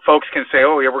 Folks can say,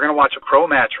 oh, yeah, we're going to watch a pro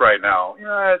match right now.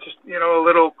 It's just, a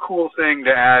little cool thing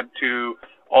to add to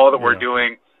all that we're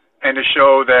doing, and to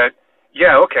show that,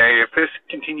 if this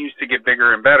continues to get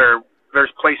bigger and better, there's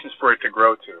places for it to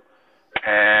grow to.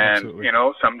 And, absolutely.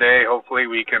 Someday, hopefully,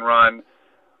 we can run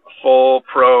full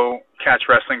pro catch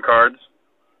wrestling cards,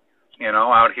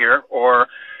 out here,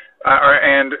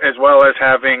 and as well as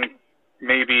having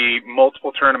maybe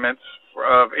multiple tournaments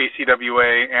of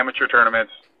ACWA amateur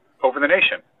tournaments over the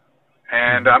nation.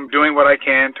 And I'm doing what I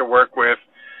can to work with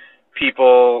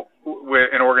people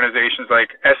in organizations like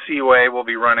SCUA will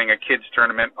be running a kids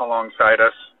tournament alongside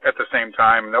us at the same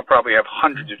time. And they'll probably have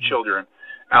hundreds of children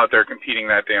out there competing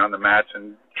that day on the mats.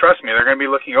 And trust me, they're going to be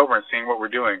looking over and seeing what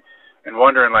we're doing and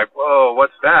wondering like, whoa,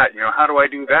 what's that? How do I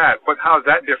do that? How is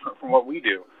that different from what we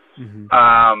do? Mm-hmm.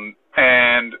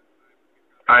 And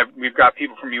we've got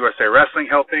people from USA Wrestling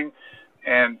helping,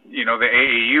 and, the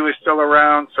AAU is still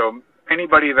around. So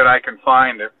anybody that I can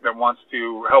find that wants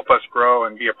to help us grow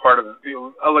and be a part of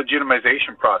a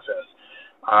legitimization process,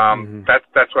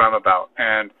 that's what I'm about.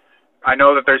 And I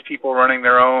know that there's people running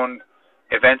their own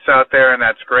events out there, and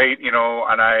that's great,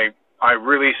 and I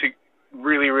really,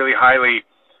 really highly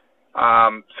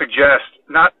suggest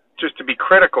not just to be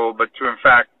critical, but to, in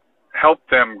fact, help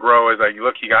them grow as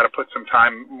you got to put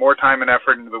more time and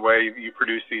effort into the way you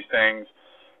produce these things.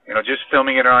 Just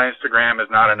filming it on Instagram is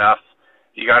not enough.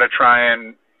 You got to try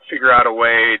and figure out a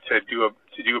way to do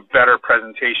a better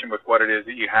presentation with what it is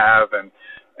that you have,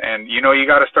 and you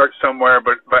got to start somewhere,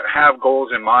 but have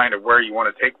goals in mind of where you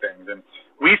want to take things. And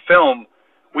we've filmed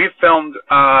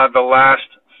the last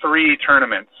 3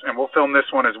 tournaments, and we'll film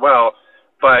this one as well.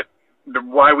 But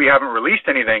why we haven't released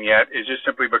anything yet is just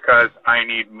simply because I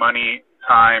need money,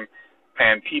 time,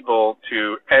 and people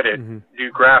to edit, do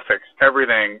graphics,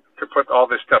 everything, to put all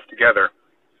this stuff together.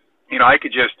 I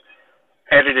could just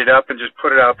edit it up and just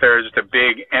put it out there as just a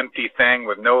big empty thing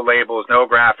with no labels, no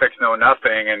graphics, no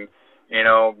nothing. And,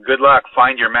 good luck,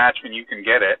 find your match when you can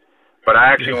get it. But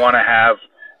I actually want to have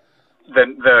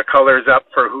the colors up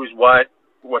for who's what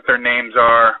their names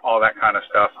are, all that kind of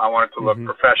stuff. I want it to look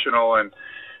professional, and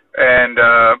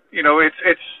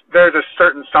there's a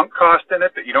certain sunk cost in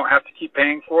it that you don't have to keep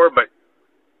paying for, but,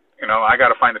 I got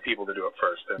to find the people to do it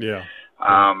first. And,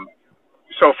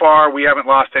 so far, we haven't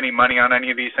lost any money on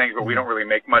any of these things, but we don't really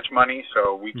make much money,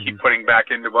 so we keep putting back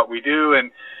into what we do,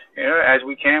 and as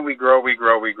we can, we grow.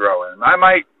 And I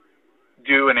might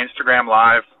do an Instagram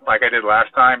Live like I did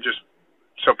last time, just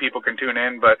so people can tune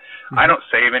in, but I don't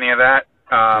save any of that.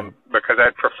 because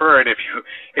I'd prefer it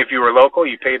if you were local,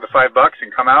 you paid the $5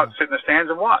 and come out, sit in the stands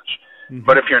and watch. Mm-hmm.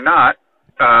 But if you're not,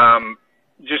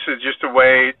 just a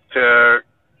way to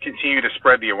continue to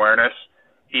spread the awareness,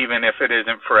 even if it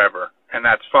isn't forever, and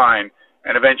that's fine.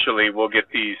 And eventually, we'll get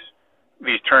these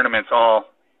tournaments all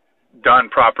done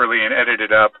properly and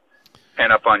edited up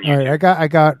and up on YouTube. All right, I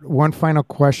got one final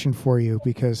question for you,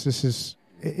 because this is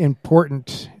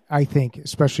important, I think,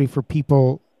 especially for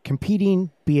people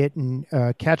competing, be it in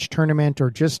a catch tournament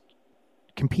or just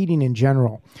competing in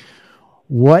general.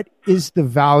 What is the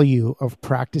value of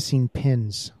practicing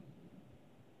pins?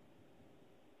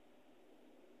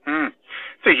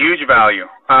 It's a huge value.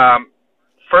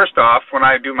 First off, when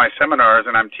I do my seminars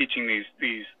and I'm teaching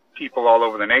these people all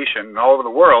over the nation, all over the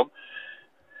world,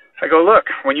 I go, look,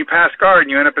 when you pass guard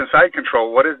and you end up in side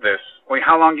control, what is this? Well,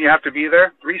 how long do you have to be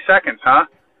there? 3 seconds, huh?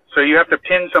 So you have to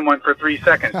pin someone for 3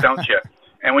 seconds, don't you?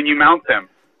 And when you mount them,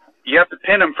 you have to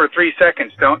pin them for 3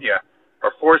 seconds, don't you?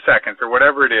 Or 4 seconds, or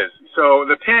whatever it is. So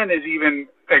the pin is even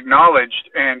acknowledged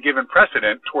and given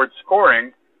precedent towards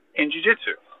scoring in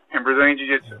jiu-jitsu, in Brazilian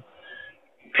jiu-jitsu.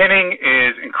 Pinning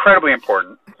is incredibly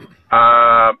important,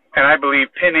 and I believe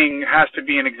pinning has to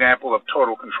be an example of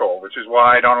total control, which is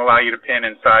why I don't allow you to pin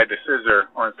inside the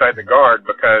scissor or inside the guard,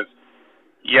 because,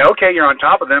 yeah, okay, you're on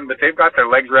top of them, but they've got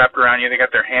their legs wrapped around you, they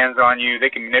got their hands on you, they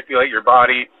can manipulate your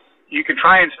body. You can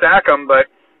try and stack them, but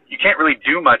you can't really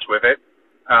do much with it.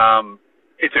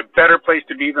 It's a better place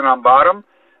to be than on bottom,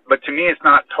 but to me it's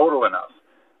not total enough.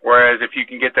 Whereas if you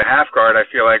can get to half guard, I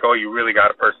feel like, oh, you really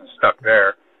got a person stuck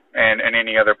there. And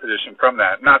any other position from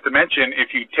that. Not to mention,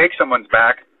 if you take someone's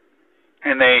back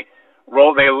and they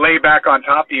lay back on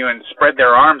top of you and spread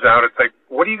their arms out, it's like,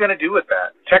 what are you going to do with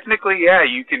that? Technically, yeah,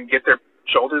 you can get their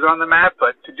shoulders on the mat,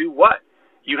 but to do what?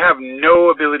 You have no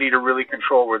ability to really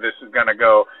control where this is going to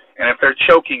go. And if they're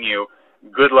choking you,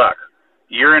 good luck.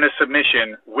 You're in a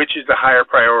submission. Which is the higher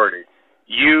priority?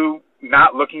 You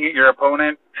not looking at your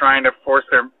opponent, trying to force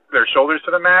their shoulders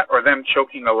to the mat, or them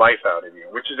choking the life out of you,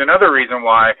 which is another reason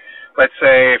why, let's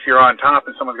say if you're on top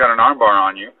and someone's got an armbar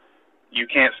on you, you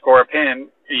can't score a pin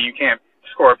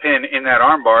in that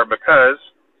armbar because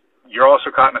you're also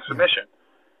caught in a submission.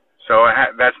 So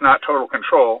that's not total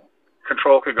control.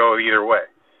 Control could go either way.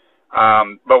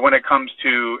 But when it comes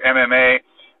to MMA,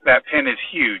 that pin is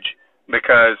huge,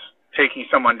 because taking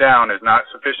someone down is not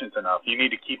sufficient enough. You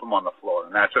need to keep them on the floor,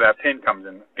 and that's where that pin comes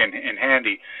in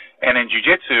handy. And in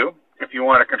jiu-jitsu, if you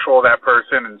want to control that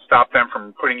person and stop them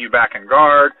from putting you back in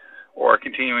guard or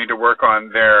continuing to work on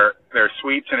their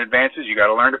sweeps and advances, you got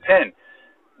to learn to pin,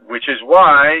 which is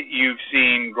why you've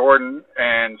seen Gordon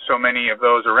and so many of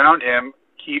those around him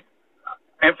keep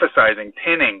emphasizing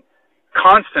pinning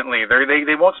constantly.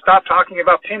 They won't stop talking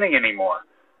about pinning anymore.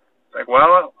 It's like,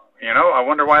 well, I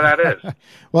wonder why that is.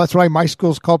 Well, that's why my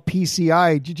school's called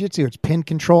PCI Jiu-Jitsu. It's pin,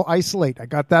 control, isolate. I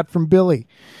got that from Billy.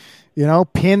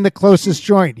 Pin the closest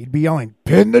joint. He'd be yelling,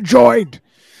 pin the joint,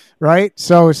 right?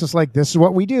 So it's just like, this is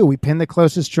what we do. We pin the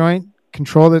closest joint,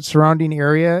 control the surrounding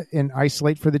area, and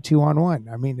isolate for the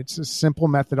 2-on-1. I mean, it's a simple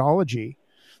methodology,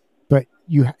 but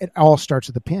it all starts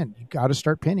with the pin. You got to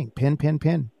start pinning. Pin, pin,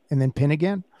 pin, and then pin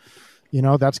again.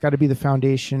 That's got to be the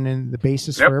foundation and the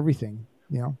basis for everything,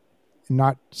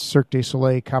 not Cirque du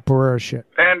Soleil capoeira shit.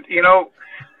 And,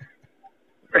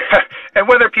 and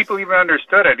whether people even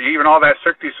understood it, even all that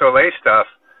Cirque du Soleil stuff,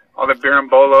 all the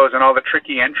birimbolos and all the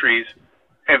tricky entries,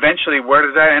 eventually, where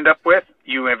does that end up with?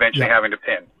 You eventually having to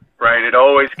pin, right? It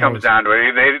always comes down to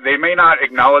it. They may not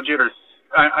acknowledge it or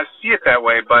see it that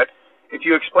way, but if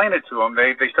you explain it to them,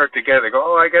 they start to get it. They go,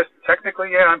 oh, I guess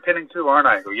technically, yeah, I'm pinning too, aren't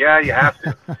I? I go, yeah, you have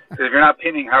to. Because if you're not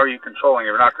pinning, how are you controlling?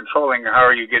 If you're not controlling, how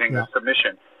are you getting the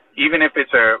submission? Even if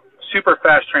it's a super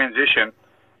fast transition,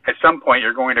 at some point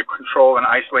you're going to control and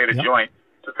isolate a joint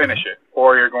to finish it,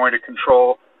 or you're going to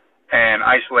control and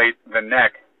isolate the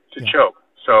neck to choke.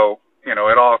 So,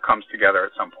 it all comes together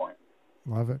at some point.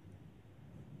 Love it.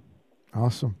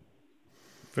 Awesome.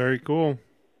 Very cool.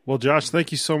 Well, Josh,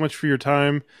 thank you so much for your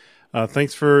time.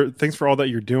 Thanks for all that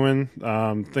you're doing.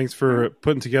 Thanks for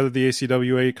putting together the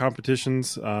ACWA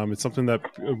competitions. It's something that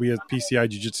we at PCI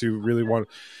Jiu-Jitsu really want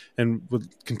and would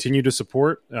continue to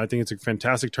support. I think it's a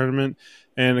fantastic tournament.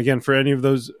 And again, for any of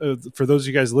those, for those of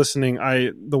you guys listening,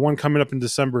 the one coming up in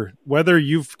December, whether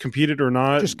you've competed or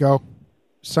not, just go.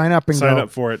 Sign up and sign up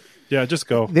for it. Yeah, just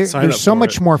go. There's so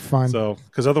much more fun. So,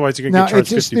 because otherwise you're going to get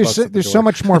charged $50. There's so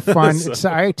much more fun.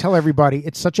 I tell everybody,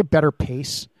 it's such a better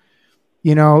pace.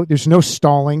 There's no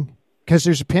stalling because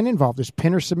there's a pin involved. There's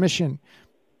pin or submission.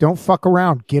 Don't fuck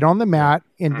around. Get on the mat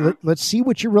and let's see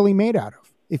what you're really made out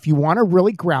of. If you want to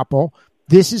really grapple,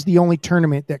 this is the only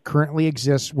tournament that currently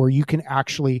exists where you can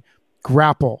actually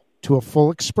grapple to a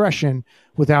full expression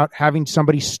without having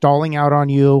somebody stalling out on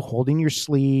you, holding your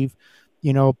sleeve,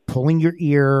 pulling your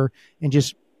ear, and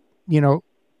just,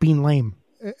 being lame.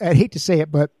 I hate to say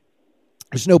it, but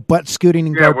there's no butt scooting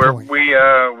and guard pulling.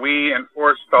 We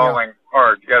enforce stalling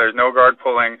hard. Yeah, there's no guard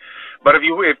pulling. But if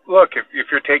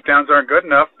your takedowns aren't good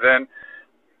enough, then,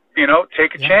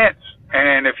 take a chance.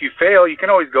 And if you fail, you can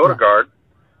always go to guard.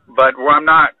 But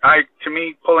to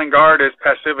me, pulling guard is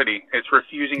passivity. It's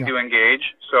refusing to engage,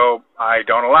 so I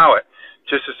don't allow it.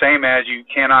 Just the same as you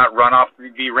cannot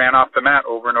be ran off the mat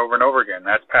over and over and over again.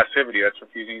 That's passivity. That's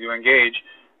refusing to engage,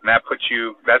 and that's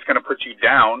going to put you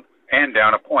down and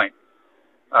down a point.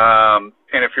 And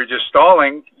if you're just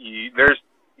stalling, you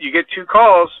get 2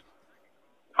 calls.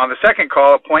 On the second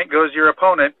call, a point goes to your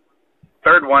opponent.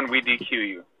 Third one, we DQ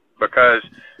you because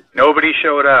nobody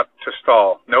showed up to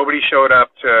stall. Nobody showed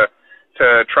up to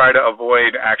try to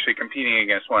avoid actually competing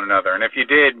against one another. And if you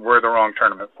did, we're the wrong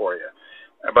tournament for you.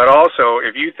 But also,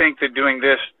 if you think that doing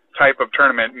this type of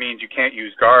tournament means you can't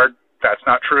use guard, that's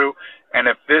not true. And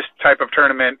if this type of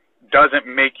tournament doesn't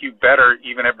make you better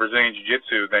even at Brazilian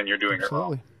Jiu-Jitsu, then you're doing it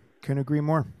wrong. Couldn't agree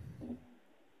more.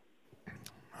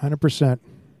 100%.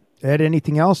 Ed,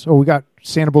 anything else? Oh, we got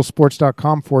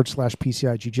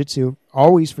sanibelsports.com/PCI Jiu-Jitsu,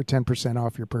 always for 10%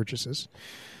 off your purchases.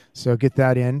 So get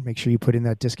that in. Make sure you put in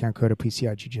that discount code of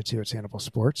PCI Jiu-Jitsu at Sanibel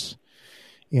Sports.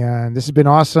 And this has been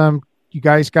awesome. You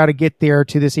guys got to get there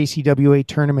to this ACWA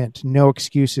tournament. No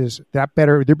excuses. There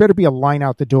better be a line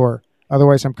out the door.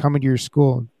 Otherwise, I'm coming to your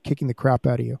school and kicking the crap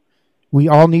out of you. We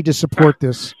all need to support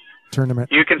this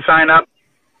tournament. You can sign up.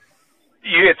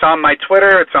 It's on my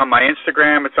Twitter. It's on my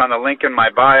Instagram. It's on the link in my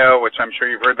bio, which I'm sure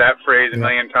you've heard that phrase a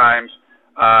million times.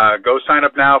 Go sign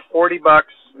up now. $40,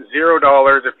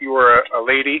 $0 if you were a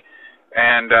lady,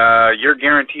 and you're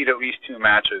guaranteed at least 2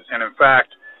 matches. And in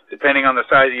fact, depending on the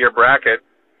size of your bracket,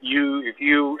 if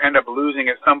you end up losing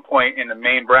at some point in the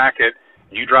main bracket,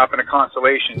 you drop into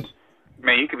constellations.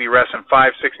 Man, you could be wrestling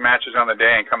 5-6 matches on the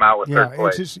day and come out with third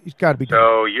place. It's got to be done.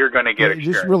 So you're going to get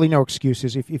experience. There's really no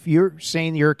excuses. If you're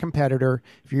saying you're a competitor,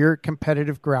 if you're a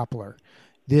competitive grappler,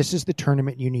 this is the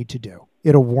tournament you need to do.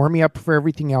 It'll warm you up for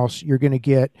everything else. You're going to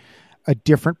get a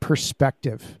different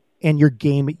perspective, and your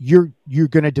game you're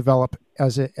going to develop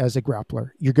as a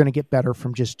grappler. You're going to get better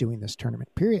from just doing this tournament.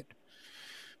 Period.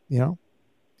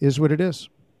 Is what it is.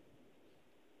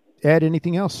 Ed,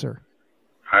 anything else, sir?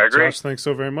 I agree. Josh, thanks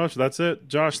so very much. That's it.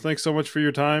 Josh, thanks so much for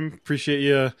your time. Appreciate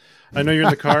you. I know you're in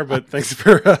the car, but thanks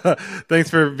for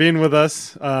being with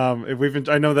us.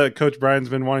 I know that Coach Brian's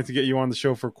been wanting to get you on the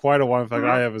show for quite a while. In fact,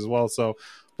 I have as well. So,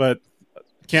 but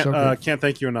can't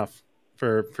thank you enough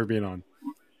for being on.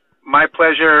 My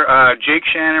pleasure. Jake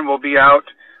Shannon will be out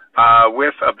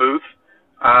with a booth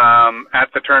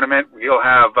at the tournament. He'll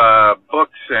have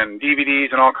books and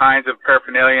DVDs and all kinds of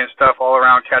paraphernalia and stuff all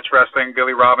around catch wrestling.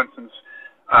 Billy Robinson's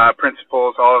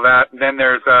principles, all of that. And then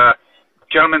there's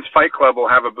Gentlemen's Fight Club will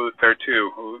have a booth there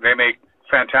too. They make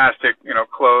fantastic,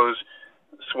 clothes,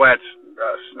 sweats,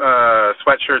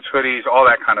 sweatshirts, hoodies, all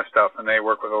that kind of stuff. And they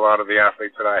work with a lot of the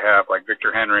athletes that I have, like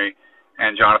Victor Henry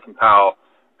and Jonathan Powell.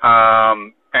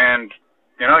 And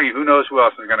who knows who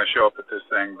else is going to show up at this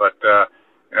thing? But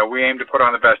we aim to put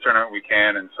on the best tournament we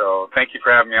can. And so, thank you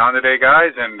for having me on today,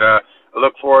 guys. And I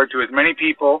look forward to as many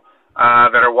people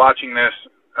that are watching this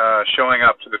showing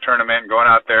up to the tournament and going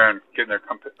out there and getting their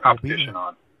competition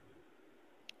on.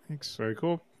 Thanks. Very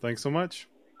cool. Thanks so much.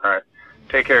 All right.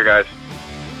 Take care, guys.